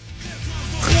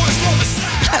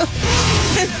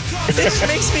 This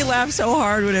makes me laugh so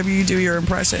hard whenever you do your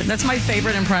impression. That's my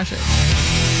favorite impression.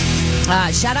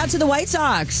 Shout out to the White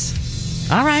Sox.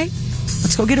 All right.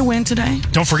 Let's go get a win today.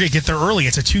 Don't forget, get there early.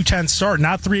 It's a 2:10 start,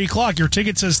 not 3 o'clock. Your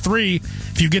ticket says 3.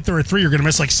 If you get there at 3, you're going to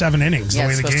miss like 7 innings. Yeah, the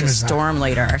way it's the supposed game to is storm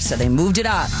later, so they moved it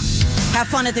up. Have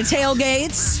fun at the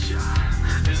tailgates.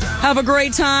 Have a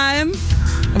great time.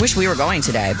 I wish we were going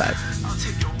today, but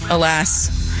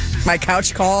alas, my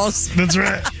couch calls. That's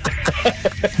right.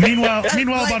 Meanwhile,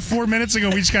 about 4 minutes ago,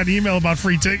 we just got an email about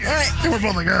free tickets. All right. And we're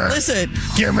both like, all right, listen,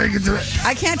 can't make it to it.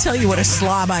 I can't tell you what a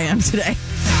slob I am today.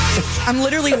 I'm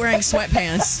literally wearing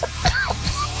sweatpants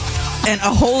and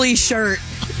a holy shirt.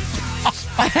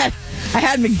 I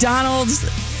had McDonald's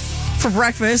for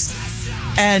breakfast,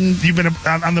 and you've been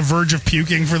on the verge of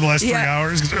puking for the last 3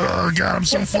 hours. Oh God, I'm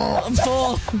so full. I'm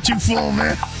full. Too full,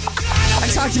 man. I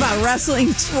talked about wrestling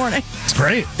this morning. It's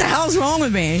great. What the hell's wrong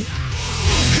with me?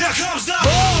 Here comes the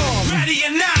boom. Ready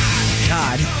or not.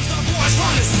 God.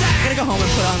 I'm gonna go home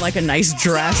and put on like a nice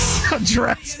dress. A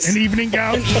dress? An evening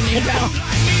gown? An evening gown.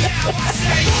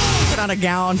 Put on a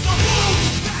gown.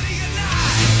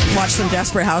 Watch some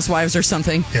Desperate Housewives or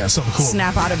something. Yeah, something cool.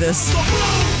 Snap out of this.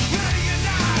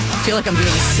 I feel like I'm being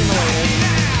assimilated.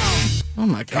 Oh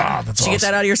my God. That's Did you get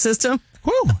that out of your system?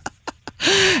 Woo.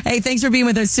 Hey, thanks for being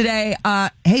with us today.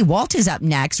 Hey, Walt is up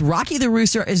next. Rocky the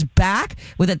Rooster is back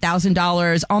with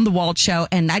 $1,000 on the Walt Show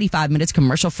and 95 minutes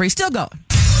commercial free. Still going.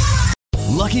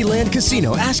 Lucky Land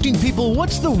Casino, asking people,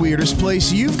 what's the weirdest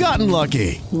place you've gotten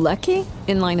lucky? Lucky?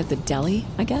 In line at the deli,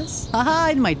 I guess? Aha,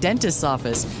 in my dentist's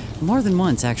office. More than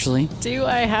once, actually. Do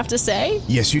I have to say?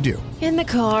 Yes, you do. In the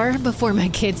car before my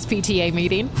kids' PTA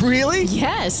meeting. Really?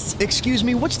 Yes. Excuse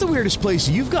me, what's the weirdest place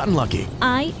you've gotten lucky?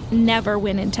 I never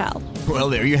win and tell.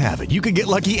 Well, there you have it. You can get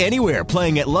lucky anywhere,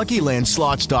 playing at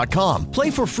LuckyLandSlots.com.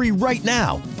 Play for free right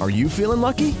now. Are you feeling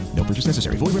lucky? No purchase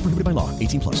necessary. Void where prohibited by law.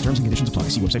 18+. Terms and conditions apply.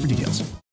 See website for details.